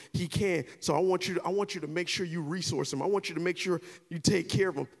Solomon, he can. So I want you to make sure you resource him. I want you to make sure you take care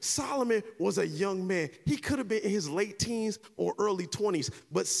of him. Solomon was a young man. He could have been in his late teens or early 20s,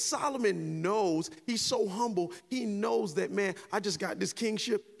 but Solomon knows, he's so humble, he knows that, man, I just got this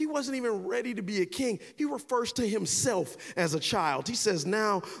kingship. He wasn't even ready to be a king. He refers to himself as a child. He says,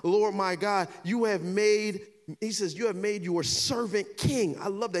 now, Lord my God, you have made your servant king. I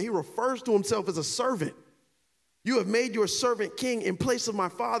love that. He refers to himself as a servant. You have made your servant king in place of my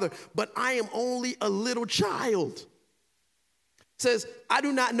father, but I am only a little child. Says, I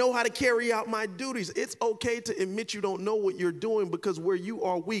do not know how to carry out my duties. It's okay to admit you don't know what you're doing, because where you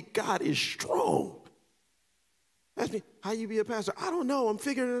are weak, God is strong. Ask me, how you be a pastor? I don't know. I'm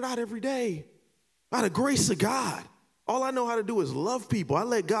figuring it out every day. By the grace of God. All I know how to do is love people. I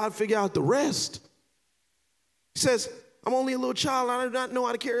let God figure out the rest. He says, I'm only a little child. I do not know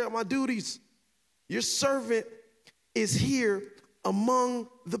how to carry out my duties. Your servant is here among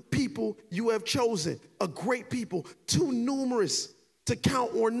the people you have chosen, a great people, too numerous to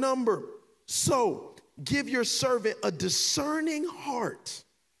count or number. So give your servant a discerning heart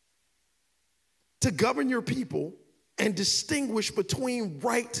to govern your people and distinguish between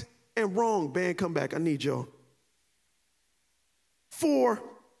right and wrong. Band, come back. I need y'all. For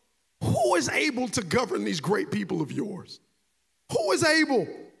who is able to govern these great people of yours? Who is able?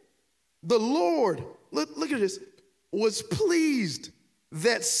 The Lord, look at this, was pleased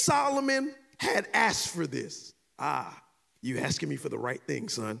that Solomon had asked for this. You asking me for the right thing,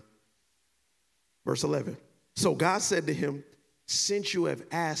 son. Verse 11. So God said to him, since you have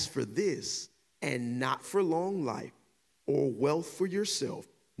asked for this and not for long life or wealth for yourself,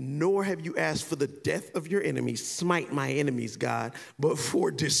 nor have you asked for the death of your enemies, smite my enemies, God, but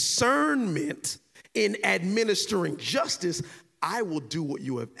for discernment in administering justice, I will do what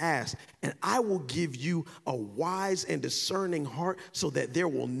you have asked, and I will give you a wise and discerning heart so that there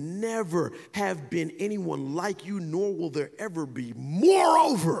will never have been anyone like you, nor will there ever be.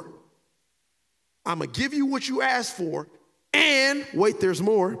 Moreover, I'm going to give you what you asked for, and wait, there's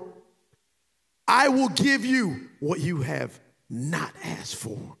more. I will give you what you have not asked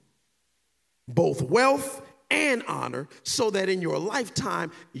for, both wealth and honor, so that in your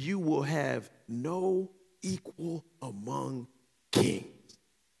lifetime you will have no equal among kings.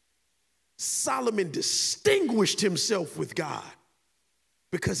 Solomon distinguished himself with God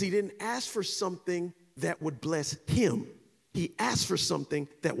because he didn't ask for something that would bless him. He asked for something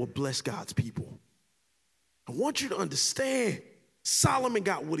that would bless God's people. I want you to understand, Solomon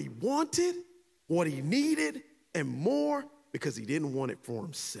got what he wanted, what he needed, and more because he didn't want it for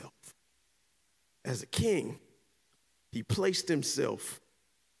himself. As a king, he placed himself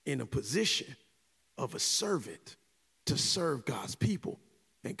in a position of a servant to serve God's people.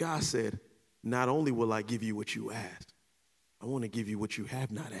 And God said, not only will I give you what you asked, I want to give you what you have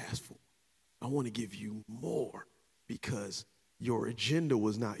not asked for. I want to give you more because your agenda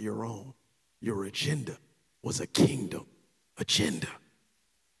was not your own. Your agenda was a kingdom agenda.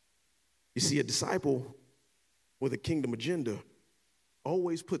 You see, a disciple with a kingdom agenda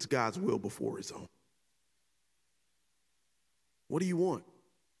always puts God's will before his own. What do you want?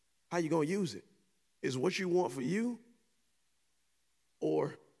 How you going to use it? Is what you want for you?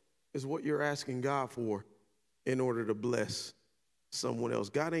 Or is what you're asking God for in order to bless someone else?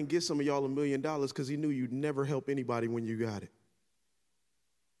 God ain't give some of y'all $1 million because he knew you'd never help anybody when you got it.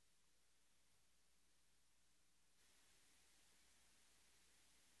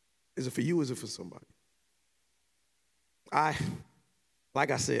 Is it for you or is it for somebody?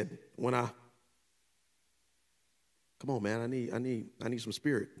 Like I said, come on, man, I need some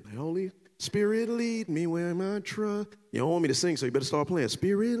spirit. Holy Spirit, lead me where my trust. You don't want me to sing, so you better start playing.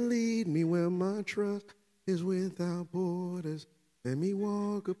 Spirit, lead me where my trust is without borders. Let me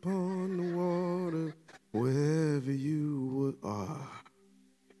walk upon the water wherever you would.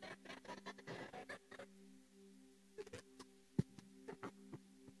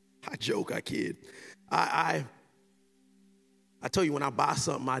 I joke, I kid. I tell you, when I buy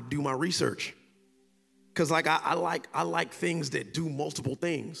something, I do my research. Because I like things that do multiple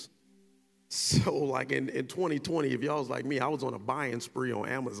things. So like in 2020, if y'all was like me, I was on a buying spree on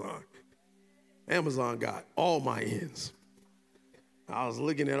Amazon. Amazon got all my ends. I was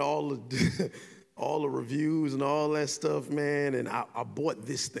looking at all the reviews and all that stuff, man, and I bought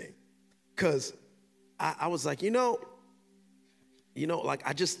this thing. Because I was like, like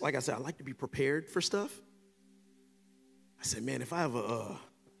I said, I like to be prepared for stuff. I said, man, if I ever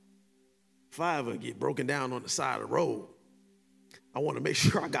get broken down on the side of the road, I want to make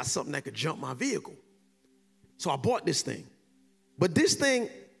sure I got something that could jump my vehicle. So I bought this thing. But this thing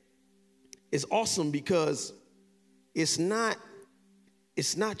is awesome because it's not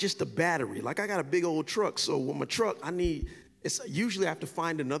just a battery. Like I got a big old truck, so with my truck, usually I have to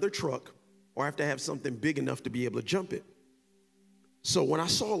find another truck or I have to have something big enough to be able to jump it. So when I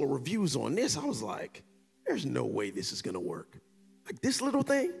saw the reviews on this, I was like, there's no way this is going to work. Like this little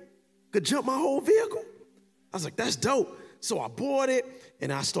thing could jump my whole vehicle. I was like, that's dope. So I bought it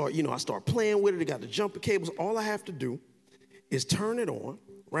and I start playing with it. It got the jumper cables. All I have to do is turn it on,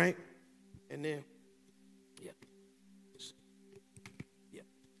 right? And then, I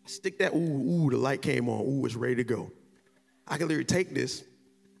stick that, the light came on. It's ready to go. I can literally take this,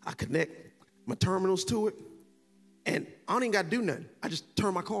 I connect my terminals to it, and I don't even got to do nothing. I just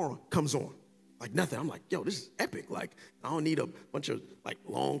turn my car on, comes on. Like nothing. I'm like, yo, this is epic. Like, I don't need a bunch of like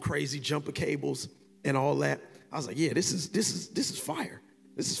long, crazy jumper cables and all that. I was like, yeah, this is fire.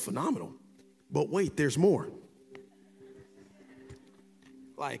 This is phenomenal. But wait, there's more.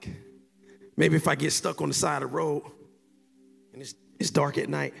 Like, maybe if I get stuck on the side of the road and it's dark at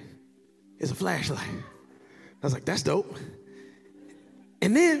night, it's a flashlight. I was like, that's dope.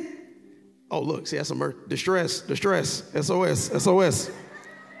 And then, oh, look, see, that's some distress, SOS.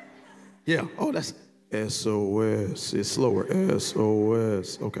 Yeah, oh, that's SOS. It's slower,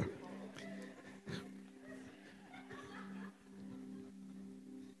 SOS. Okay.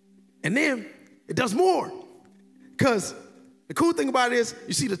 And then it does more. Because the cool thing about it is,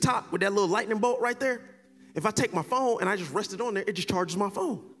 you see the top with that little lightning bolt right there? If I take my phone and I just rest it on there, it just charges my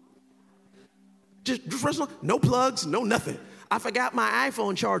phone. Just rest it on, no plugs, no nothing. I forgot my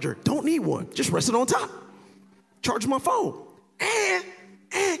iPhone charger. Don't need one. Just rest it on top. Charge my phone. And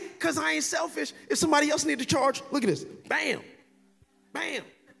because I ain't selfish, if somebody else need to charge, look at this. Bam. Bam.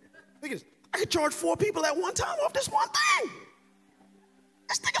 Look at this. I can charge 4 people at one time off this one thing.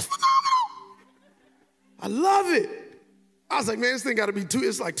 This thing is phenomenal. I love it. I was like, man, this thing got to be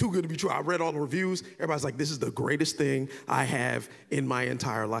it's like too good to be true. I read all the reviews. Everybody's like, this is the greatest thing I have in my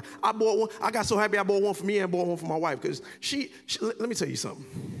entire life. I bought one. I got so happy I bought one for me and bought one for my wife because she let me tell you something.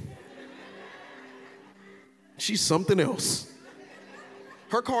 She's something else.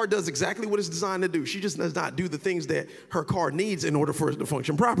 Her car does exactly what it's designed to do. She just does not do the things that her car needs in order for it to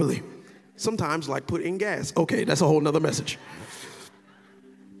function properly. Sometimes, like put in gas. Okay, that's a whole nother message.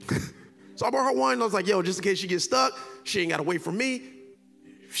 So I bought her one, and I was like, yo, just in case she gets stuck, she ain't got to wait for me.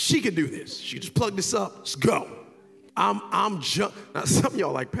 She can do this. She just plug this up, let's go. Now, some of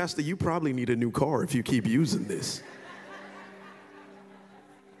y'all like, Pastor, you probably need a new car if you keep using this.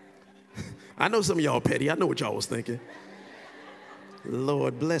 I know some of y'all petty. I know what y'all was thinking.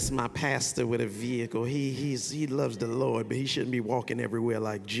 Lord, bless my pastor with a vehicle. He loves the Lord, but he shouldn't be walking everywhere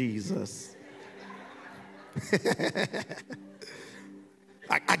like Jesus.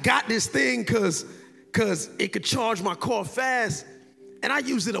 I got this thing because it could charge my car fast, and I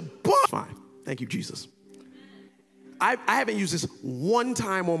use it a bunch. Fine. Thank you, Jesus. I haven't used this one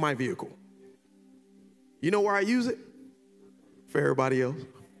time on my vehicle. You know where I use it? For everybody else.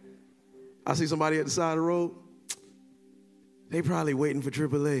 I see somebody at the side of the road. They probably waiting for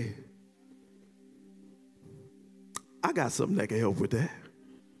AAA. I got something that can help with that.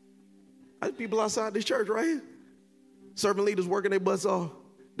 I have people outside this church right here. Serving leaders working their butts off.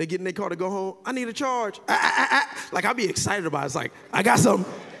 They get in their car to go home. I need a charge. Like, I'll be excited about it. It's like, I got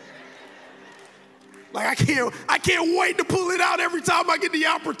something. Like, I can't wait to pull it out every time I get the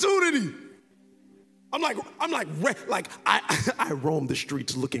opportunity. I roam the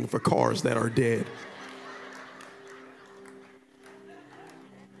streets looking for cars that are dead.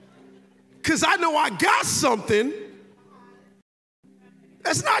 Because I know I got something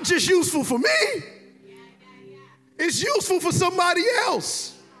that's not just useful for me. It's useful for somebody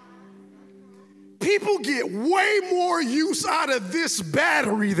else. People get way more use out of this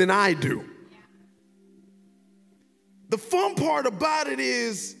battery than I do. The fun part about it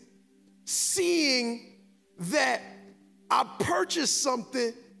is seeing that I purchased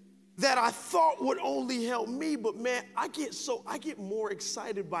something that I thought would only help me, but man, I get more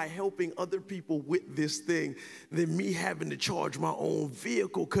excited by helping other people with this thing than me having to charge my own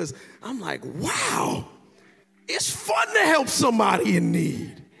vehicle, because I'm like, wow, it's fun to help somebody in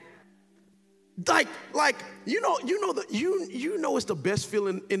need. Like you know it's the best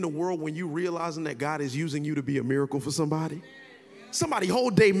feeling in the world when you realizing that God is using you to be a miracle for somebody. Somebody whole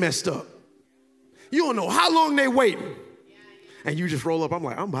day messed up. You don't know how long they waiting. And you just roll up. I'm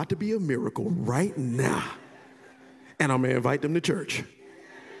like, I'm about to be a miracle right now. And I'm going to invite them to church.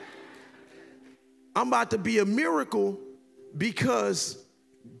 I'm about to be a miracle because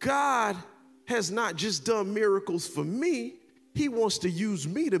God has not just done miracles for me. He wants to use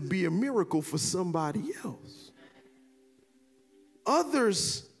me to be a miracle for somebody else.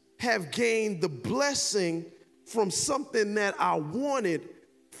 Others have gained the blessing from something that I wanted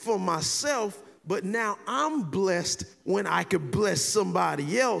for myself, but now I'm blessed when I could bless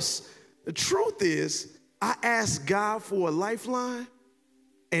somebody else. The truth is, I asked God for a lifeline,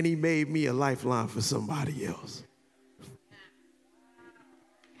 and he made me a lifeline for somebody else.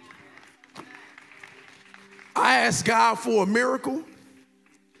 I asked God for a miracle.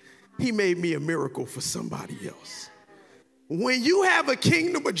 He made me a miracle for somebody else. When you have a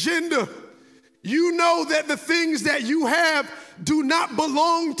kingdom agenda, you know that the things that you have do not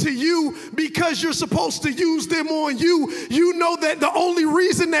belong to you because you're supposed to use them on you. You know that the only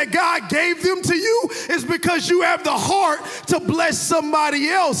reason that God gave them to you is because you have the heart to bless somebody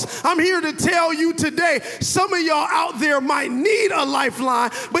else. I'm here to tell you today, some of y'all out there might need a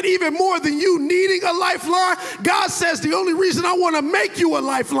lifeline, but even more than you needing a lifeline, God says the only reason I want to make you a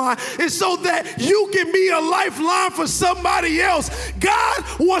lifeline is so that you can be a lifeline for somebody else. God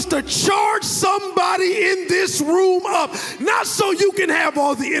wants to charge somebody in this room up, not so you can have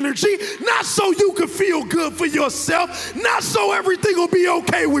all the energy, not so you can feel good for yourself, not so everything will be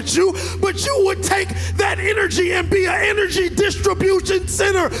okay with you, but you would take that energy and be an energy distribution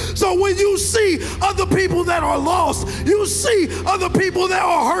center. So when you see other people that are lost, you see other people that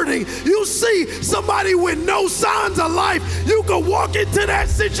are hurting, you see somebody with no signs of life, you can walk into that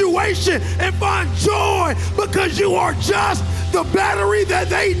situation and find joy because you are just the battery that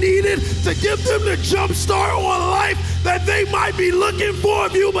they needed to give them the jump start on life that they might be looking for.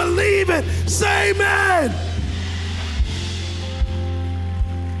 If you believe it, say amen.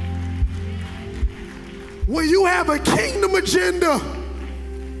 When you have a kingdom agenda,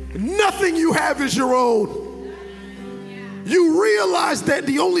 nothing you have is your own. You realize that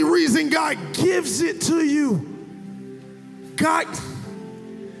the only reason God gives it to you, God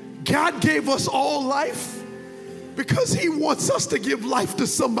gave us all life because he wants us to give life to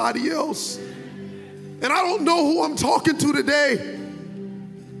somebody else. And I don't know who I'm talking to today.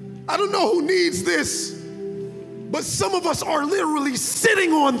 I don't know who needs this, but some of us are literally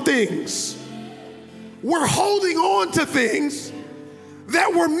sitting on things. We're holding on to things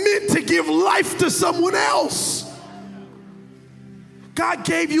that were meant to give life to someone else. God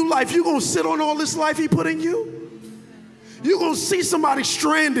gave you life. You gonna sit on all this life he put in you? You're gonna see somebody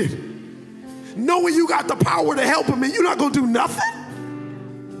stranded, knowing you got the power to help them, and you're not gonna do nothing?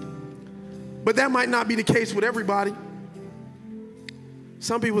 But that might not be the case with everybody.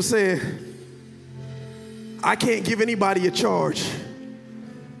 Some people saying, I can't give anybody a charge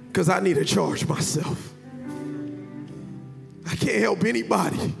because I need a charge myself. I can't help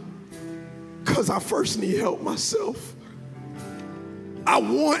anybody because I first need help myself. I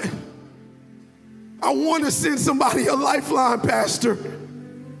want to send somebody a lifeline, Pastor,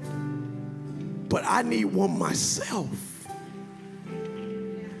 but I need one myself.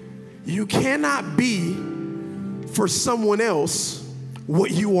 You cannot be for someone else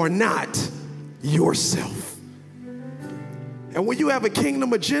what you are not yourself. And when you have a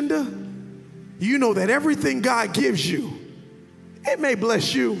kingdom agenda, you know that everything God gives you, it may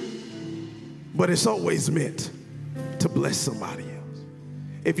bless you, but it's always meant to bless somebody else.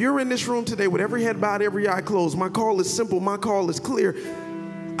 If you're in this room today with every head bowed, every eye closed, my call is simple, my call is clear.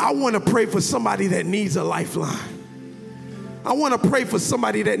 I want to pray for somebody that needs a lifeline. I want to pray for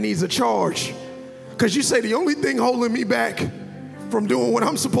somebody that needs a charge. Because you say the only thing holding me back from doing what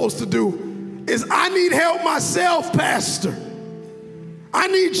I'm supposed to do is I need help myself, Pastor.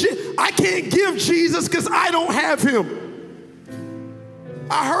 I can't give Jesus because I don't have him.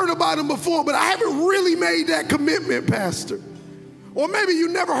 I heard about him before, but I haven't really made that commitment, Pastor. Or maybe you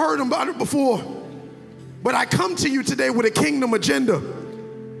never heard about it before, but I come to you today with a kingdom agenda.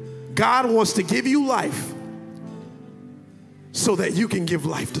 God wants to give you life so that you can give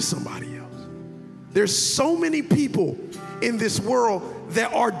life to somebody else. There's so many people in this world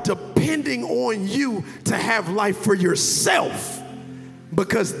that are depending on you to have life for yourself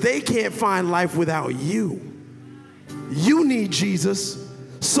because they can't find life without you. You need Jesus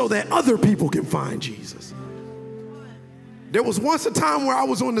so that other people can find Jesus. There was once a time where I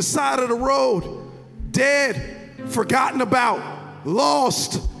was on the side of the road, dead, forgotten about,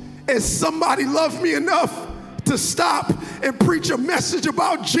 lost, and somebody loved me enough to stop and preach a message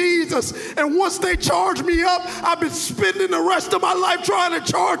about Jesus. And once they charged me up, I've been spending the rest of my life trying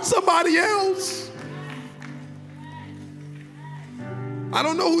to charge somebody else. I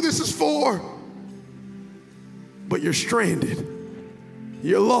don't know who this is for, but you're stranded.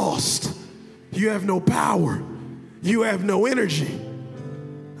 You're lost. You have no power. You have no energy.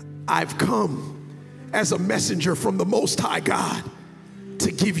 I've come as a messenger from the Most High God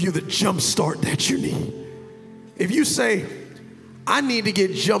to give you the jump start that you need. If you say, I need to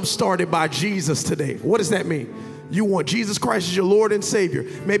get jump started by Jesus today, what does that mean? You want Jesus Christ as your Lord and Savior.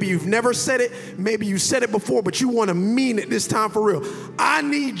 Maybe you've never said it. Maybe you said it before, but you want to mean it this time for real. I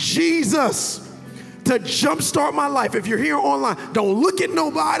need Jesus to jumpstart my life. If you're here online, don't look at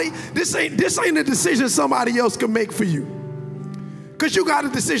nobody. This ain't a decision somebody else can make for you. Because you got a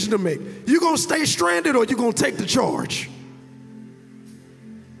decision to make. You gonna stay stranded or you gonna take the charge?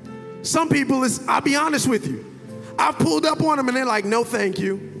 Some people, I'll be honest with you, I've pulled up on them and they're like, no thank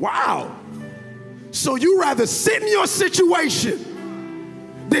you. Wow. So you rather sit in your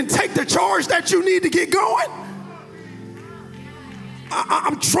situation than take the charge that you need to get going?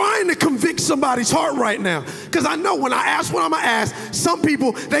 I'm trying to convict somebody's heart right now, because I know when I ask what I'm going to ask, some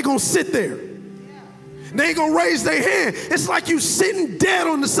people, they're going to sit there. They ain't going to raise their hand. It's like you sitting dead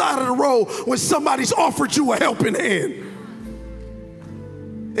on the side of the road when somebody's offered you a helping hand.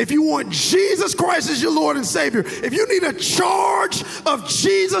 If you want Jesus Christ as your Lord and Savior, if you need a charge of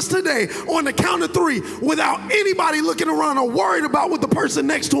Jesus today on the count of 3 without anybody looking around or worried about what the person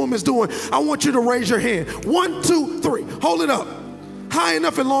next to him is doing, I want you to raise your hand. 1, 2, 3. Hold it up. High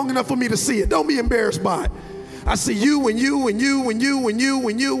enough and long enough for me to see it. Don't be embarrassed by it. I see you and you and you and you and you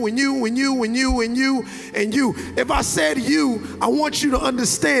and you and you and you and you and you and you. If I said you, I want you to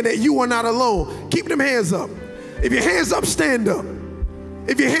understand that you are not alone. Keep them hands up. If your hands up, stand up.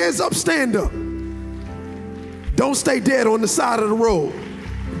 If your hands up, stand up. Don't stay dead on the side of the road.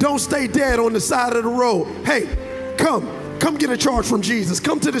 Don't stay dead on the side of the road. Hey, come get a charge from Jesus.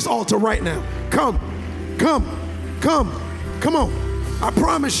 Come to this altar right now. Come on. I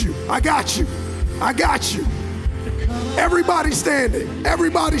promise you, I got you. Everybody standing.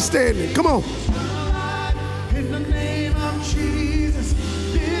 Come on. In the name of Jesus,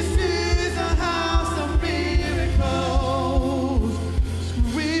 this is a house of miracles.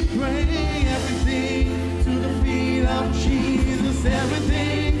 We bring everything to the feet of Jesus.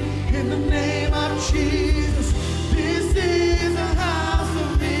 Everything in the name of Jesus. This is a house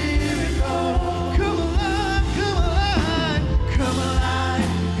of miracles. Come alive, come alive, come alive.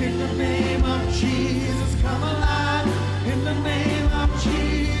 In the name of Jesus, come alive. In the name of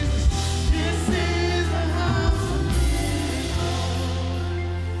Jesus, this is a house of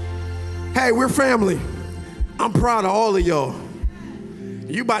miracles. Hey, we're family. I'm proud of all of y'all.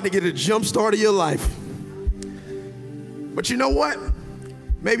 You about to get a jump start of your life. But you know what?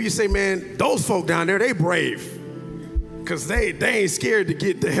 Maybe you say, man, those folk down there, they brave. Because they ain't scared to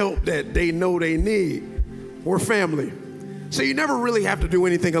get the help that they know they need. We're family. So you never really have to do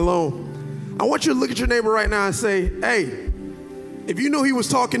anything alone. I want you to look at your neighbor right now and say, hey, if you knew he was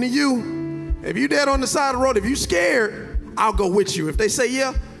talking to you, if you dead on the side of the road, if you scared, I'll go with you. If they say,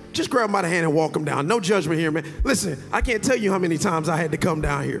 yeah, just grab them by the hand and walk them down. No judgment here, man. Listen, I can't tell you how many times I had to come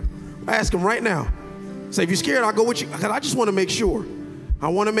down here. I ask them right now. Say, if you're scared, I'll go with you. Because I just want to make sure. I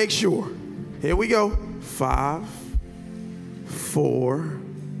want to make sure. Here we go. 5, 4,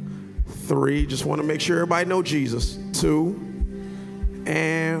 3. Just want to make sure everybody know Jesus. 2,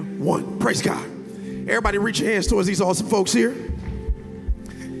 and 1. Praise God. Everybody reach your hands towards these awesome folks here.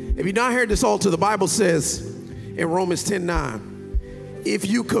 If you're not here at this altar, the Bible says in Romans 10:9, if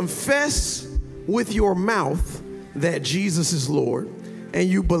you confess with your mouth that Jesus is Lord and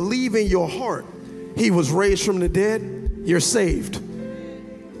you believe in your heart he was raised from the dead, you're saved.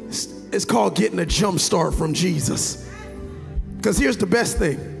 It's called getting a jump start from Jesus. Because here's the best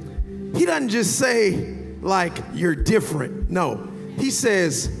thing. He doesn't just say like you're different. No, he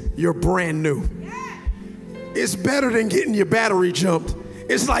says you're brand new. It's better than getting your battery jumped.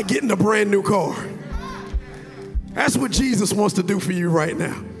 It's like getting a brand new car. That's what Jesus wants to do for you right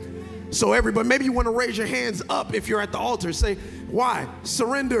now. So everybody, maybe you want to raise your hands up if you're at the altar. Say, why?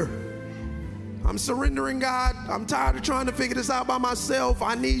 Surrender. I'm surrendering, God. I'm tired of trying to figure this out by myself.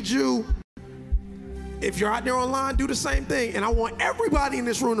 I need you. If you're out there online, do the same thing. And I want everybody in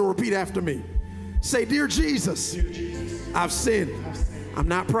this room to repeat after me. Say, dear Jesus, I've sinned. I'm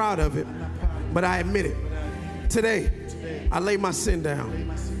not proud of it, but I admit it. Today, I lay my sin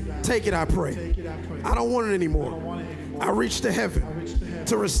down. Take it, I pray. I don't want it anymore. I reach to heaven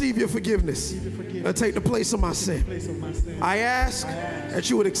to receive your forgiveness and take the place of my sin. I ask that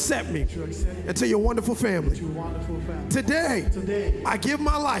you would accept me into your wonderful family. Today, I give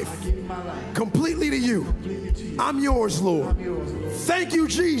my life completely to you. I'm yours, Lord. Thank you,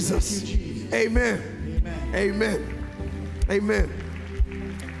 Jesus. Amen. Amen. Amen.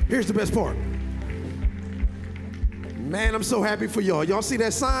 Here's the best part. Man, I'm so happy for y'all. Y'all see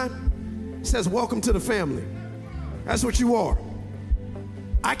that sign? It says, welcome to the family. That's what you are.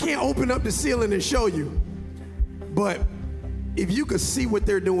 I can't open up the ceiling and show you, but if you could see what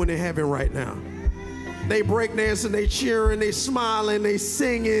they're doing in heaven right now. They breakdancing, they cheering, they smiling, they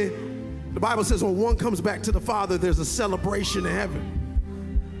singing. The Bible says when one comes back to the Father, there's a celebration in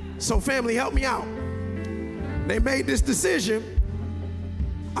heaven. So family, help me out. They made this decision.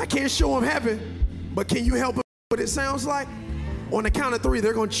 I can't show them heaven, but can you help them what it sounds like? On the count of 3,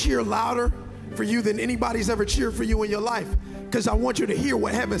 they're going to cheer louder for you than anybody's ever cheered for you in your life, because I want you to hear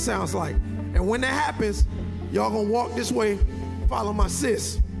what heaven sounds like. And when that happens, y'all going to walk this way, follow my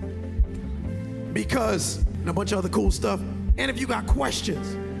sis, because and a bunch of other cool stuff. And if you got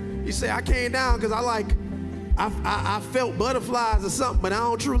questions, You say, I came down because I felt butterflies or something, but I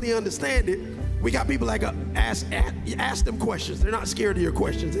don't truly understand it. We got people like, ask them questions. They're not scared of your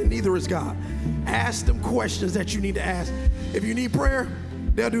questions, and neither is God. Ask them questions that you need to ask. If you need prayer,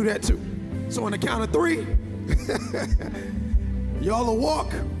 they'll do that too. So on the count of 3, y'all will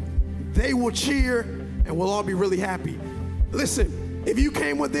walk, they will cheer, and we'll all be really happy. Listen, if you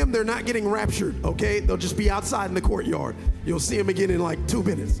came with them, they're not getting raptured, okay? They'll just be outside in the courtyard. You'll see them again in like 2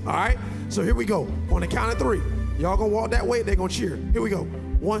 minutes, all right? So here we go. On the count of 3, y'all gonna walk that way, they're gonna cheer. Here we go.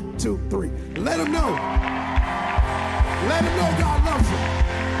 1, 2, 3. Let them know. Let them know God loves them.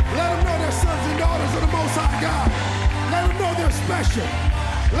 Let them know they're sons and daughters of the Most High God. Let them know they're special.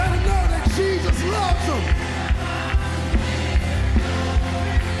 Let them know that Jesus loves them.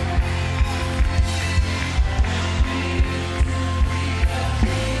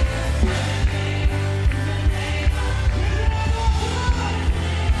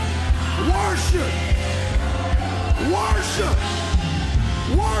 Worship. Worship.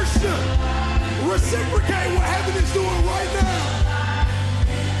 Worship. Reciprocate what heaven is doing right now.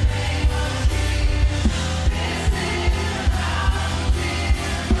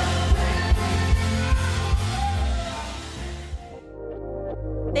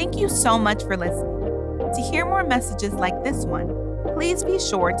 Thank you so much for listening. To hear more messages like this one, please be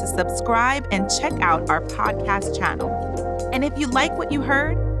sure to subscribe and check out our podcast channel. And if you like what you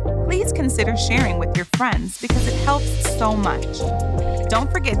heard, please consider sharing with your friends because it helps so much.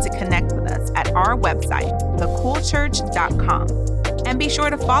 Don't forget to connect with us at our website, thecoolchurch.com. And be sure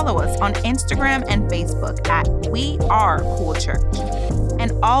to follow us on Instagram and Facebook at We Are Cool Church.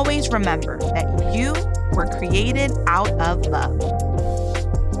 And always remember that you were created out of love.